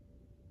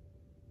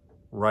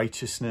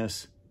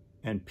 Righteousness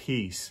and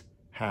peace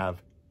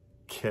have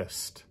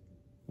kissed.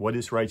 What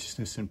is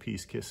righteousness and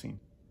peace kissing?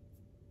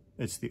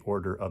 It's the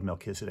order of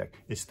Melchizedek.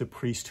 It's the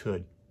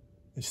priesthood.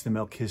 It's the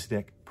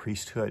Melchizedek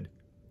priesthood.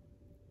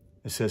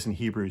 It says in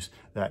Hebrews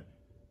that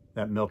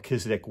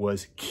Melchizedek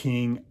was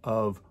king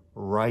of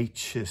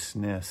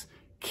righteousness,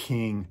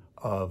 king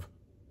of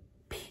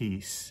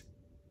peace.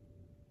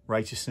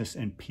 Righteousness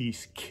and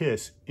peace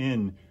kiss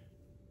in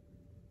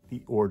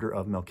the order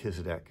of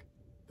Melchizedek,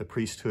 the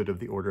priesthood of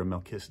the order of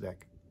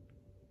Melchizedek.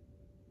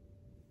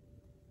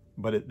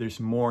 But there's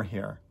more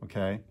here,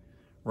 okay?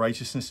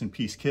 Righteousness and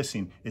peace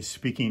kissing is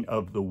speaking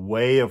of the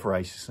way of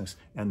righteousness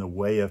and the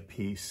way of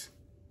peace.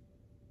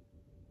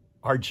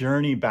 Our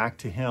journey back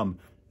to him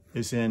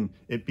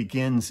it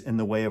begins in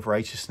the way of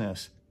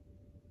righteousness.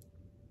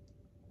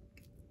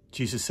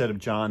 Jesus said of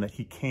John that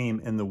he came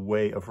in the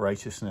way of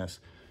righteousness.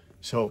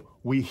 So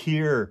we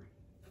hear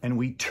and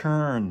we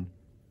turn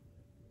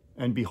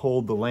and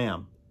behold the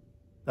Lamb.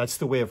 That's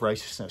the way of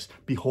righteousness.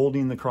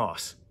 Beholding the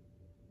cross.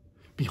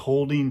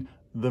 Beholding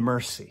the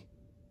mercy.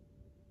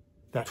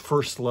 That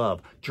first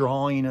love,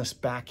 drawing us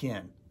back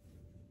in.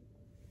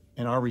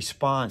 And our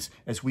response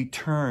as we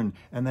turn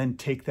and then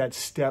take that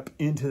step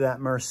into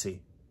that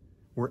mercy,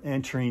 we're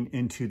entering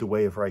into the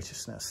way of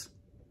righteousness.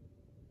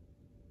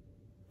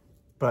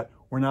 But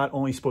we're not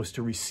only supposed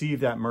to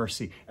receive that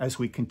mercy, as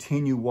we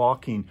continue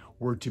walking,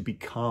 we're to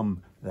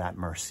become that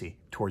mercy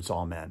towards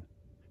all men.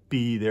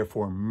 Be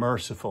therefore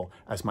merciful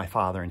as my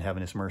Father in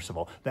heaven is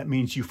merciful. That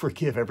means you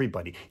forgive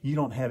everybody. You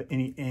don't have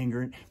any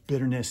anger,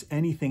 bitterness,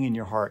 anything in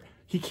your heart.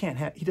 He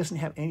doesn't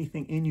have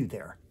anything in you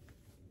there.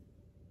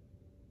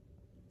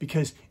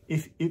 Because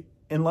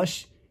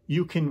unless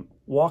you can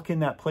walk in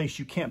that place,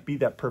 you can't be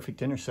that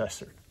perfect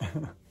intercessor.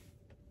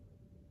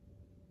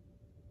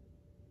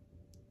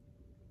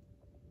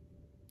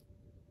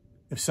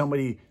 If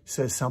somebody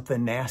says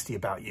something nasty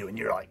about you and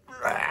you're like,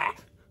 rah,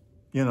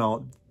 you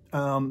know,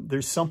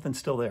 there's something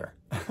still there.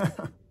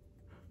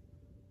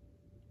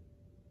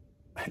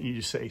 You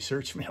just say,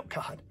 search me, oh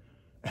God,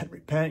 and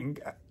repent and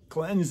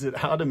cleanse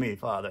it out of me,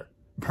 Father.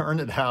 Burn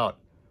it out.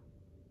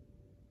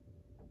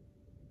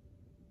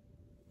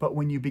 But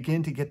when you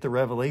begin to get the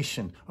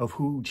revelation of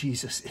who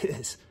Jesus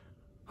is,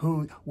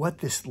 what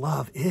this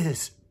love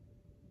is,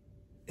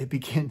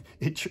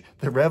 the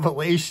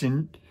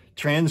revelation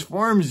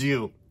transforms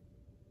you.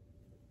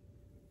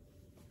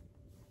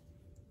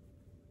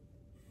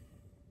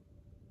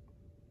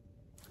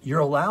 You're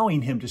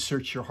allowing him to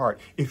search your heart.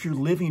 If you're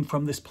living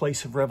from this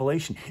place of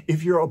revelation,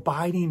 if you're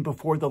abiding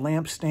before the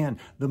lampstand,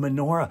 the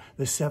menorah,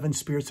 the seven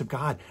spirits of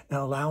God, and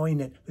allowing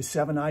it, the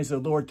seven eyes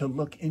of the Lord, to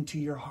look into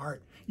your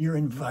heart, you're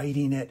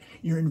inviting it.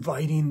 You're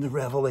inviting the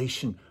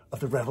revelation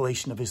of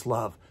his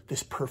love,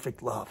 this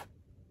perfect love.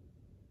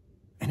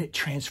 And it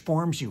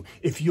transforms you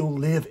if you'll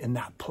live in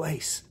that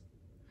place,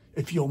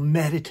 if you'll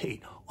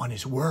meditate on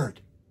his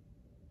word.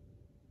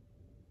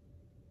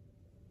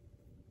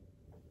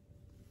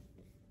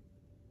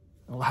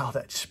 Allow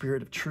that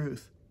spirit of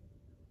truth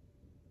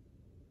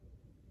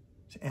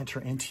to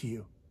enter into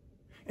you.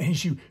 And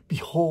as you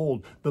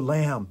behold the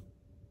Lamb,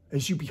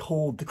 as you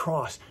behold the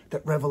cross,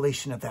 that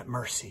revelation of that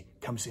mercy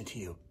comes into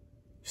you.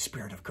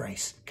 Spirit of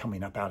grace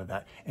coming up out of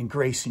that. And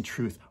grace and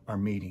truth are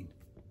meeting.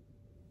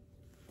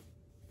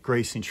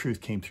 Grace and truth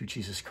came through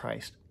Jesus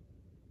Christ.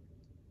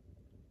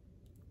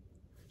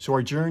 So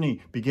our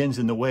journey begins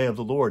in the way of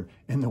the Lord,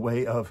 in the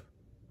way of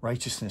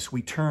righteousness.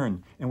 We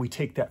turn and we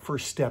take that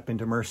first step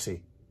into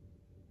mercy.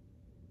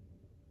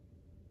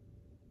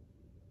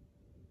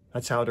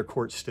 That's outer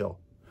court still.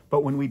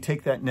 But when we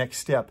take that next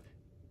step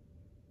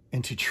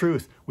into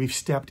truth, we've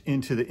stepped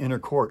into the inner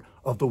court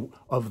of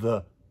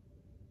the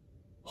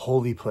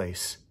holy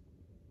place.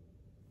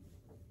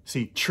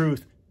 See,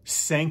 truth,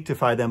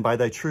 sanctify them by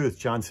thy truth,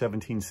 John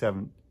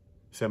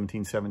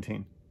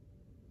 17:17.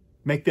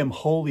 Make them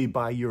holy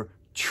by your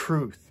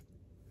truth.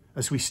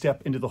 As we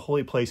step into the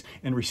holy place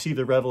and receive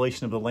the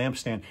revelation of the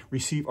lampstand,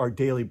 receive our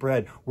daily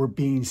bread, we're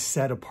being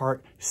set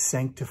apart,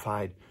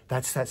 sanctified.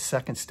 That's that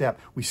second step.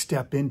 We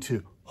step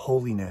into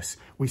holiness.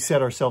 We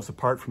set ourselves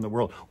apart from the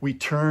world. We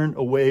turn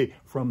away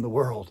from the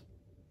world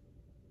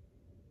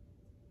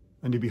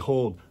and to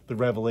behold the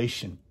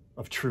revelation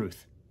of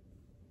truth.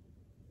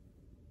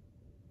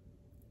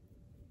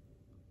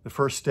 The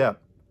first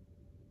step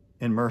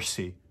in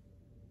mercy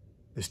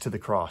is to the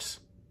cross.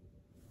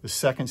 The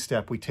second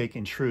step we take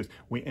in truth,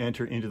 we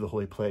enter into the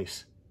holy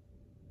place.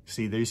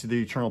 See, these are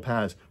the eternal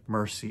paths,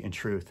 mercy and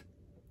truth.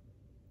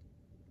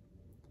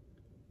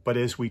 But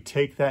as we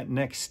take that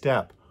next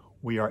step,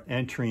 we are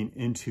entering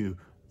into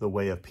the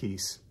way of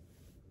peace.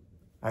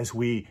 As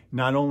we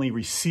not only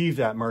receive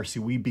that mercy,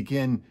 we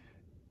begin,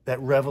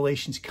 that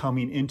revelation's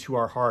coming into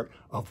our heart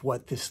of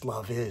what this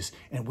love is,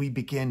 and we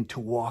begin to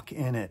walk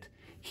in it.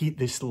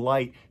 This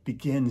light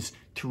begins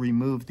to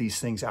remove these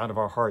things out of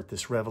our heart,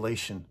 this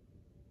revelation.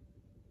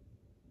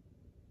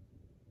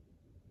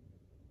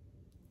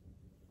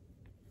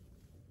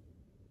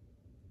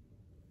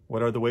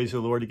 What are the ways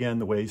of the Lord again?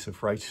 The ways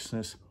of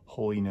righteousness,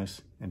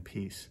 holiness, and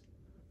peace.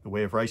 The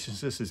way of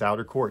righteousness is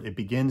outer court. It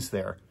begins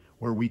there,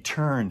 where we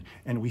turn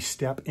and we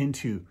step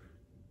into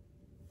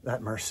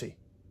that mercy.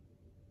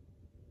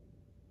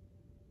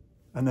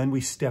 And then we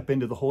step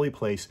into the holy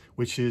place,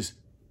 which is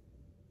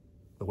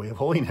the way of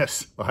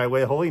holiness, the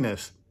highway of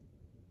holiness,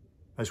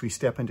 as we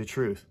step into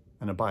truth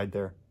and abide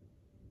there.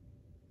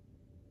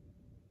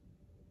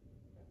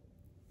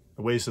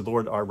 The ways of the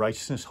Lord are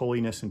righteousness,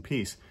 holiness, and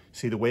peace.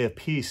 See, the way of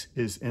peace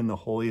is in the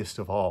holiest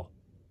of all.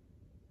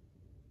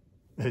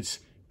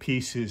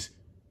 Peace is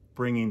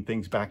bringing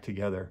things back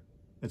together.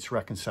 It's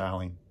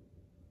reconciling.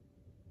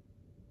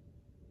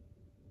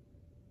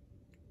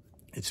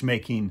 It's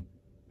making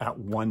at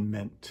one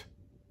ment.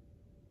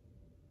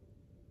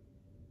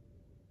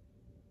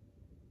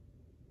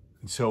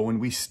 And so when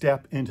we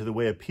step into the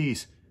way of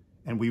peace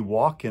and we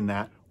walk in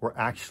that, we're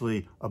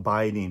actually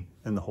abiding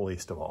in the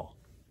holiest of all.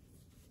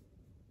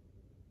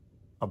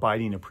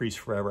 Abiding a priest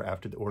forever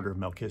after the order of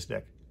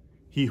Melchizedek.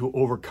 He who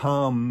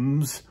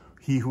overcomes,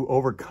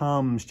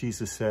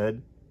 Jesus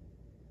said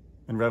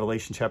in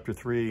Revelation chapter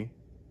 3.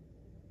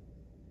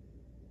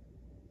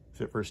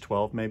 Is it verse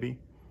 12 maybe?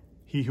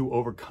 He who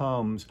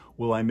overcomes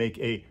will I make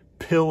a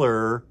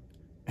pillar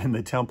in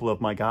the temple of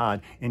my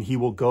God, and he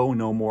will go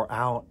no more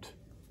out.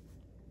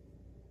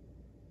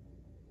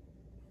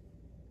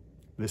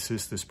 This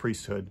is this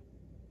priesthood.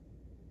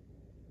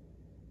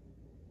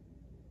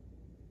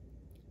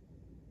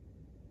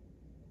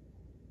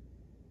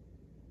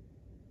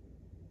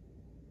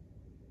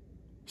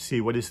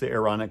 See, what is the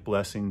Aaronic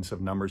blessings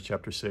of Numbers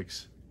chapter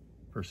 6,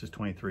 verses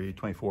 23,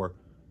 24?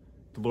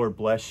 The Lord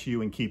bless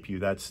you and keep you.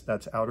 That's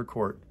outer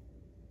court.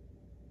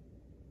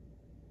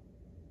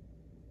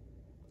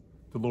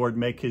 The Lord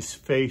make his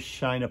face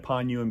shine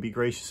upon you and be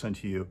gracious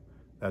unto you.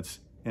 That's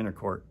inner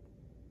court.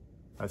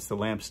 That's the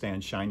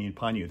lampstand shining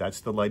upon you.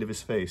 That's the light of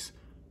his face.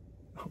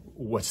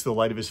 What's the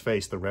light of his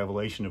face? The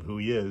revelation of who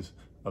he is,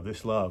 of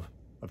this love,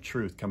 of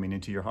truth coming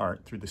into your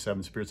heart through the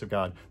seven spirits of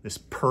God. This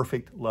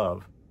perfect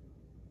love.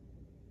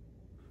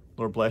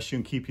 Lord bless you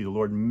and keep you. The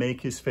Lord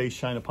make his face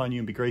shine upon you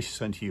and be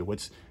gracious unto you.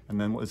 And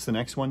then what's the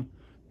next one?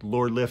 The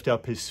Lord lift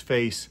up his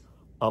face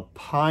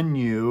upon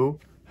you.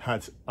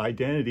 That's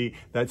identity.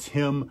 That's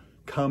him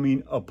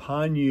coming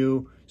upon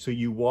you so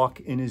you walk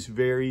in his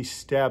very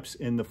steps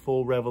in the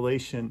full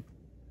revelation.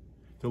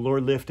 The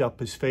Lord lift up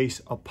his face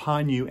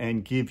upon you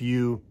and give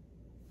you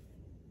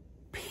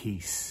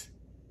peace.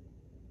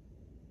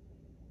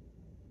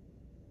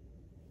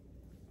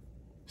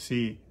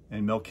 See,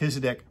 And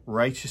Melchizedek,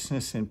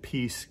 righteousness and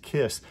peace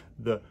kiss.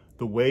 The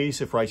ways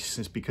of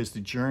righteousness, because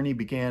the journey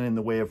began in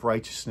the way of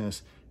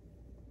righteousness,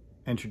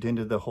 entered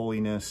into the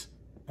holiness,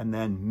 and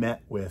then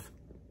met with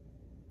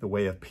the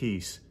way of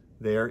peace.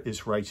 There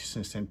is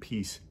righteousness and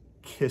peace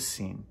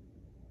kissing,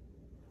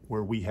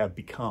 where we have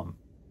become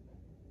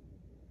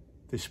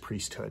this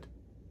priesthood.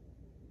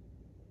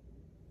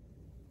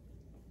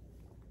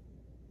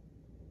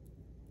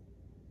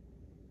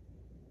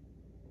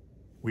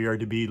 We are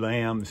to be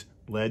lambs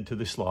led to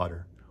the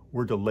slaughter.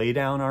 We're to lay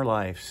down our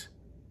lives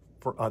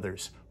for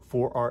others,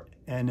 for our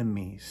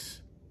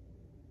enemies.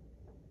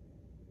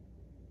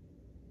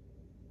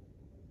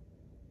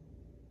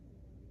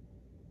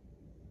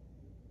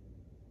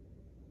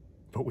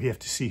 But we have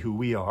to see who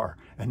we are,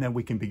 and then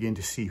we can begin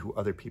to see who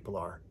other people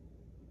are.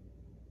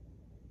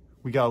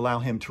 We got to allow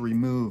him to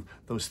remove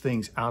those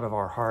things out of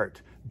our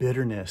heart.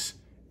 Bitterness,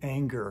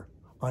 anger,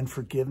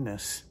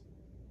 unforgiveness.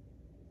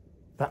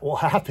 That will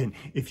happen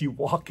if you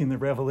walk in the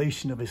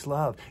revelation of his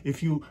love,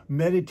 if you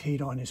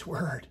meditate on his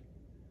word.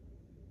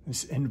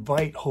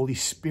 Invite Holy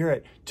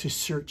Spirit to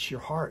search your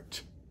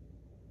heart.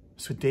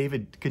 That's what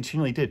David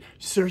continually did.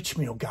 Search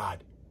me, O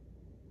God.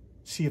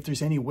 See if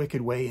there's any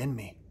wicked way in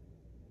me.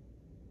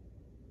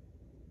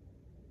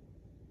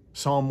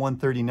 Psalm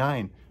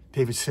 139,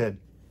 David said,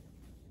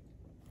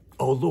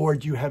 O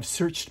Lord, you have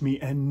searched me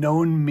and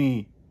known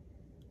me.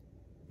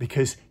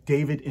 Because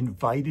David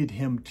invited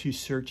him to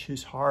search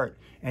his heart,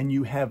 and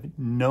you have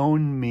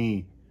known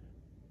me.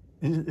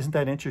 Isn't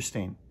that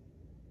interesting?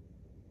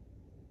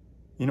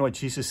 You know what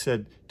Jesus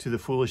said to the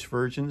foolish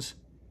virgins?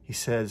 He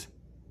says,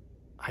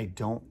 I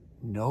don't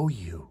know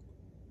you.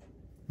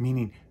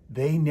 Meaning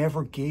they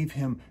never gave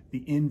him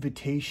the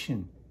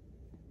invitation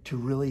to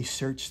really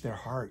search their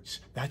hearts.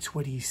 That's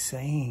what he's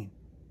saying.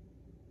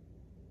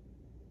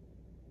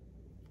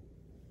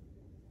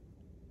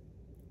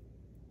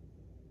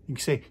 You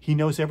can say, he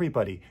knows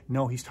everybody.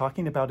 No, he's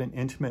talking about an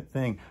intimate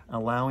thing,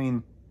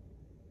 allowing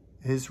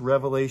his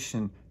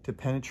revelation to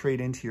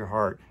penetrate into your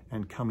heart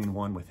and coming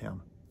one with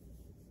him.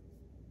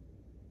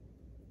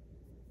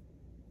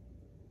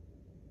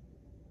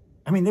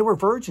 I mean, they were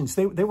virgins.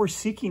 They were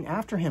seeking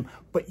after him,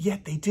 but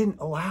yet they didn't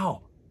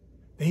allow.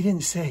 They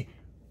didn't say,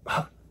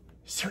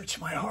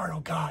 search my heart, oh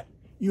God.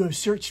 You have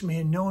searched me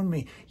and known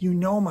me. You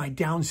know my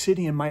down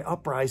sitting and my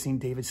uprising,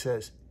 David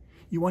says.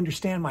 You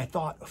understand my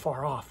thought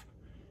afar off.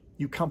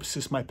 You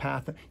compasseth my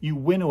path. You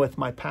winnoweth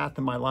my path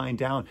and my lying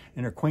down,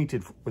 and are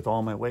acquainted with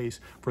all my ways.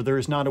 For there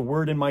is not a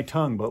word in my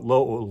tongue, but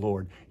lo, O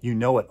Lord, you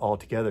know it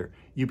altogether.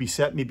 You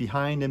beset me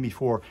behind and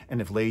before, and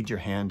have laid your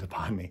hand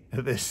upon me.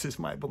 This is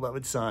my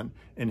beloved Son,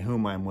 in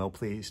whom I am well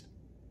pleased.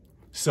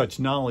 Such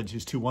knowledge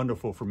is too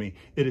wonderful for me.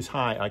 It is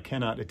high, I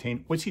cannot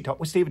attain. What's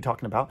David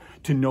talking about?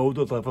 To know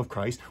the love of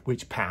Christ,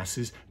 which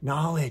passes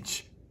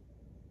knowledge.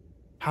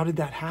 How did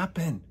that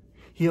happen?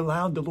 He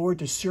allowed the Lord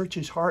to search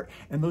his heart,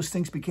 and those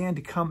things began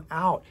to come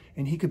out,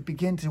 and he could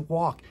begin to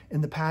walk in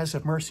the paths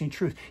of mercy and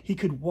truth. He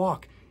could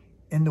walk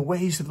in the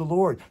ways of the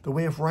Lord, the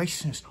way of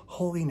righteousness,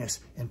 holiness,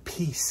 and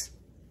peace.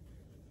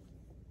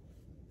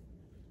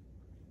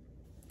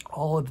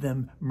 All of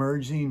them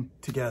merging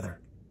together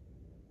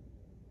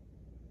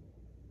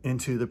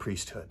into the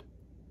priesthood.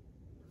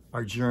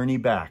 Our journey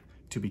back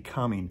to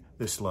becoming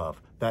this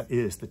love. That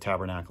is the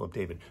tabernacle of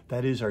David.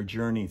 That is our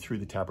journey through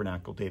the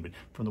tabernacle of David,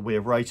 from the way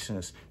of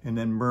righteousness and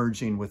then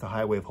merging with the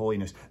highway of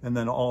holiness, and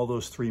then all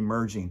those three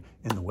merging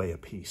in the way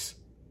of peace.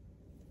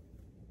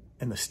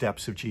 In the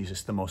steps of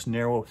Jesus, the most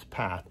narrowest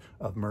path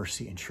of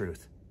mercy and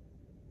truth.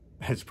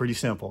 It's pretty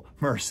simple.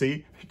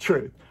 Mercy,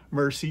 truth.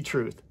 Mercy,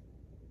 truth.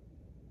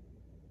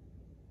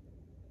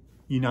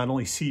 You not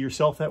only see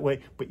yourself that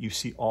way, but you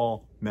see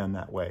all men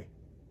that way.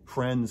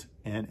 Friends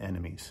and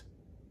enemies.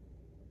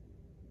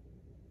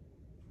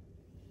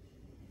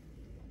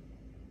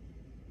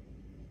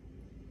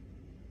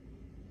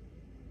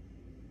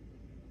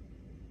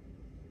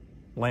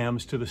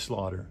 Lambs to the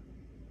slaughter.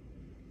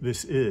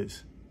 This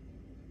is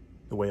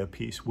the way of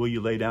peace. Will you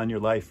lay down your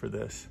life for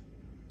this?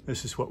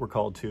 This is what we're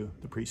called to,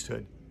 the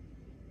priesthood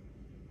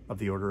of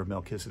the order of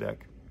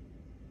Melchizedek.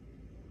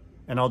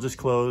 And I'll just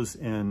close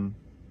in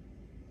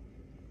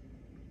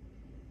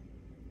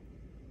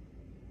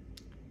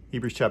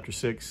Hebrews chapter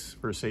 6,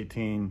 verse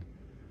 18,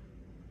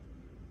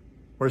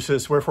 where it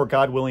says, wherefore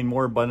God willing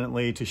more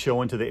abundantly to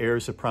show unto the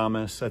heirs of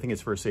promise, I think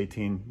it's verse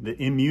 18,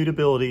 the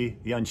immutability,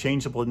 the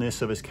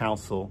unchangeableness of his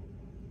counsel,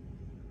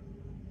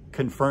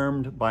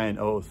 confirmed by an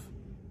oath,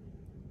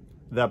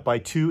 that by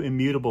two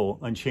immutable,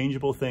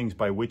 unchangeable things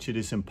by which it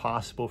is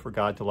impossible for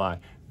God to lie.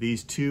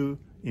 These two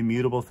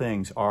immutable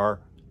things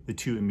are the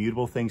two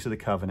immutable things of the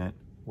covenant.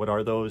 What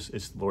are those?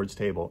 It's the Lord's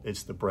table.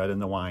 It's the bread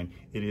and the wine.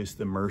 It is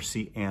the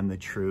mercy and the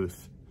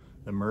truth.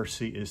 The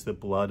mercy is the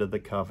blood of the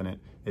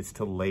covenant. It's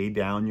to lay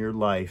down your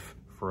life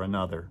for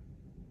another.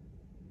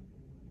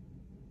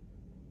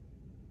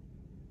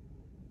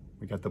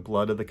 We got the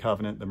blood of the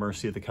covenant, the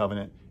mercy of the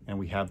covenant, and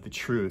we have the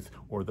truth,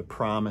 or the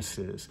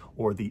promises,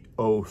 or the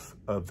oath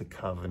of the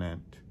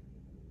covenant.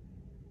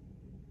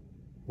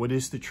 What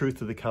is the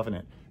truth of the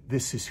covenant?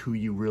 this is who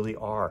you really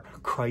are.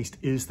 Christ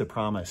is the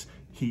promise.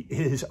 He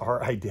is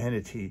our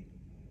identity.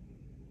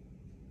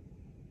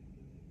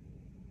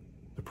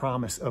 The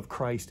promise of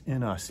Christ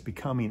in us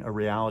becoming a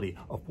reality,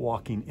 of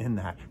walking in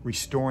that,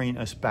 restoring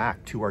us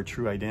back to our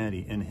true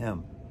identity in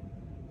him.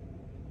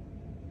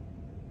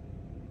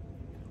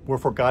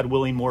 Wherefore God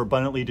willing more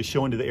abundantly to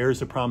show unto the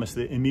heirs of promise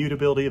the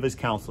immutability of his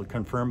counsel,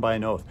 confirmed by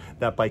an oath,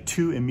 that by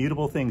two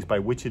immutable things by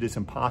which it is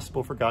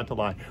impossible for God to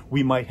lie,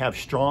 we might have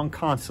strong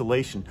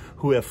consolation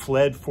who have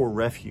fled for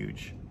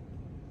refuge,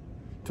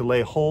 to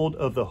lay hold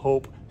of the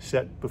hope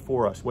set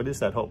before us. What is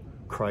that hope?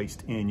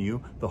 Christ in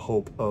you, the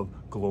hope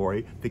of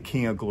glory, the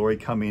King of glory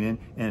coming in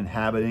and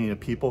inhabiting a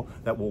people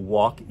that will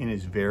walk in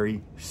his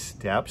very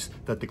steps,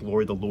 that the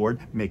glory of the Lord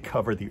may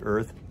cover the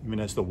earth, even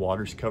as the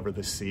waters cover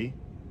the sea.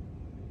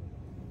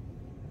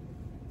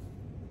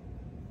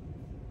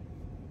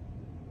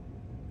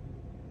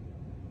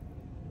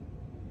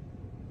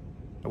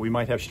 That we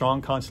might have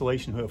strong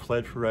consolation who have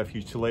fled for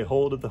refuge, to lay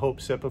hold of the hope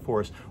set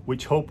before us,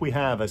 which hope we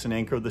have as an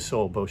anchor of the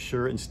soul, both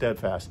sure and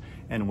steadfast,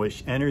 and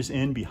which enters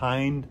in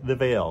behind the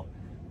veil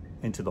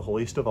into the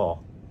holiest of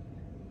all,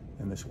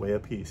 in this way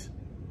of peace.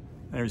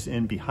 Enters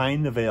in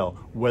behind the veil,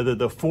 whether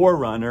the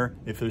forerunner,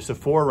 if there's a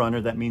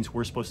forerunner, that means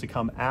we're supposed to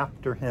come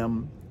after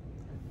him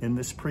in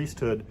this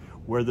priesthood,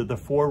 whether the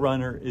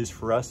forerunner is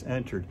for us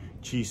entered,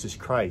 Jesus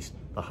Christ,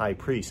 the high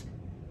priest,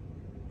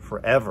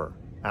 forever,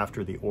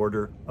 after the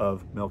order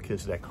of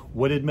Melchizedek.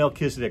 What did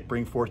Melchizedek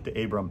bring forth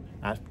to Abram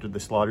after the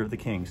slaughter of the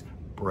kings?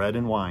 Bread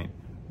and wine,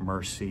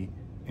 mercy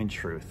and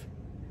truth.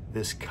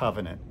 This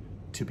covenant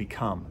to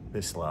become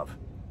this love,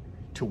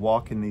 to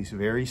walk in these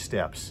very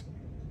steps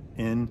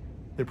in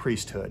the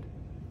priesthood,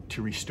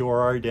 to restore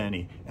our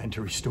identity and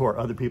to restore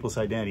other people's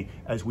identity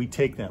as we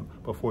take them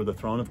before the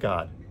throne of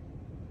God.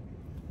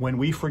 When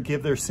we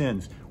forgive their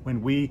sins,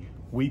 when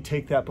we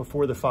take that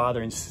before the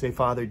Father and say,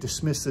 Father,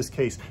 dismiss this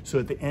case so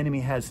that the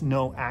enemy has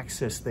no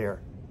access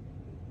there.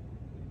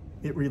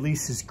 It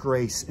releases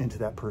grace into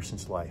that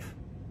person's life.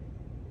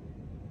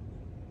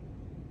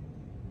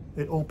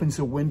 It opens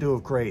a window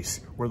of grace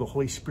where the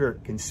Holy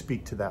Spirit can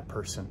speak to that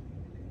person.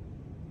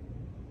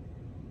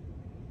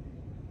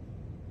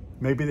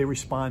 Maybe they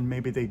respond,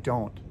 maybe they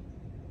don't.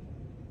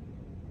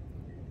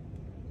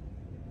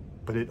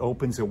 But it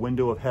opens a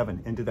window of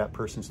heaven into that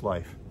person's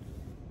life.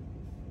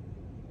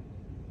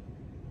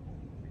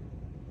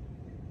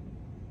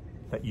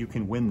 That you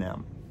can win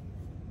them.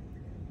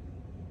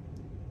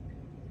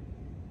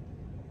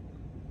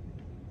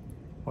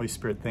 Holy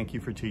Spirit, thank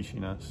you for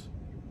teaching us.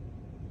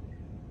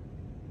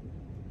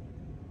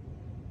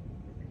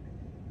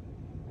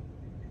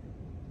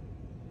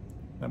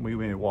 That we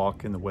may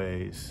walk in the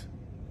ways,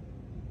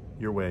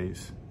 your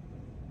ways.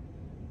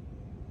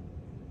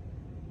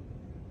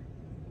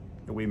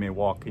 That we may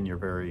walk in your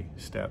very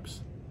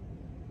steps.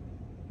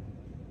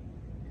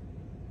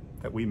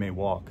 That we may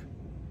walk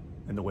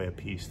in the way of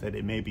peace, that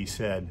it may be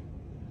said,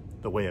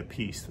 the way of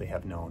peace they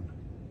have known.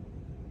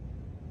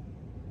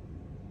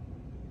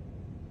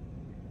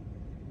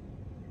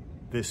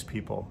 This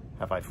people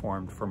have I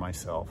formed for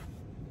myself.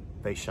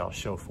 They shall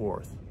show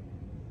forth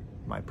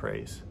my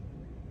praise.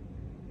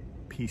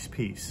 Peace,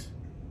 peace.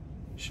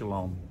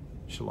 Shalom,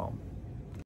 shalom.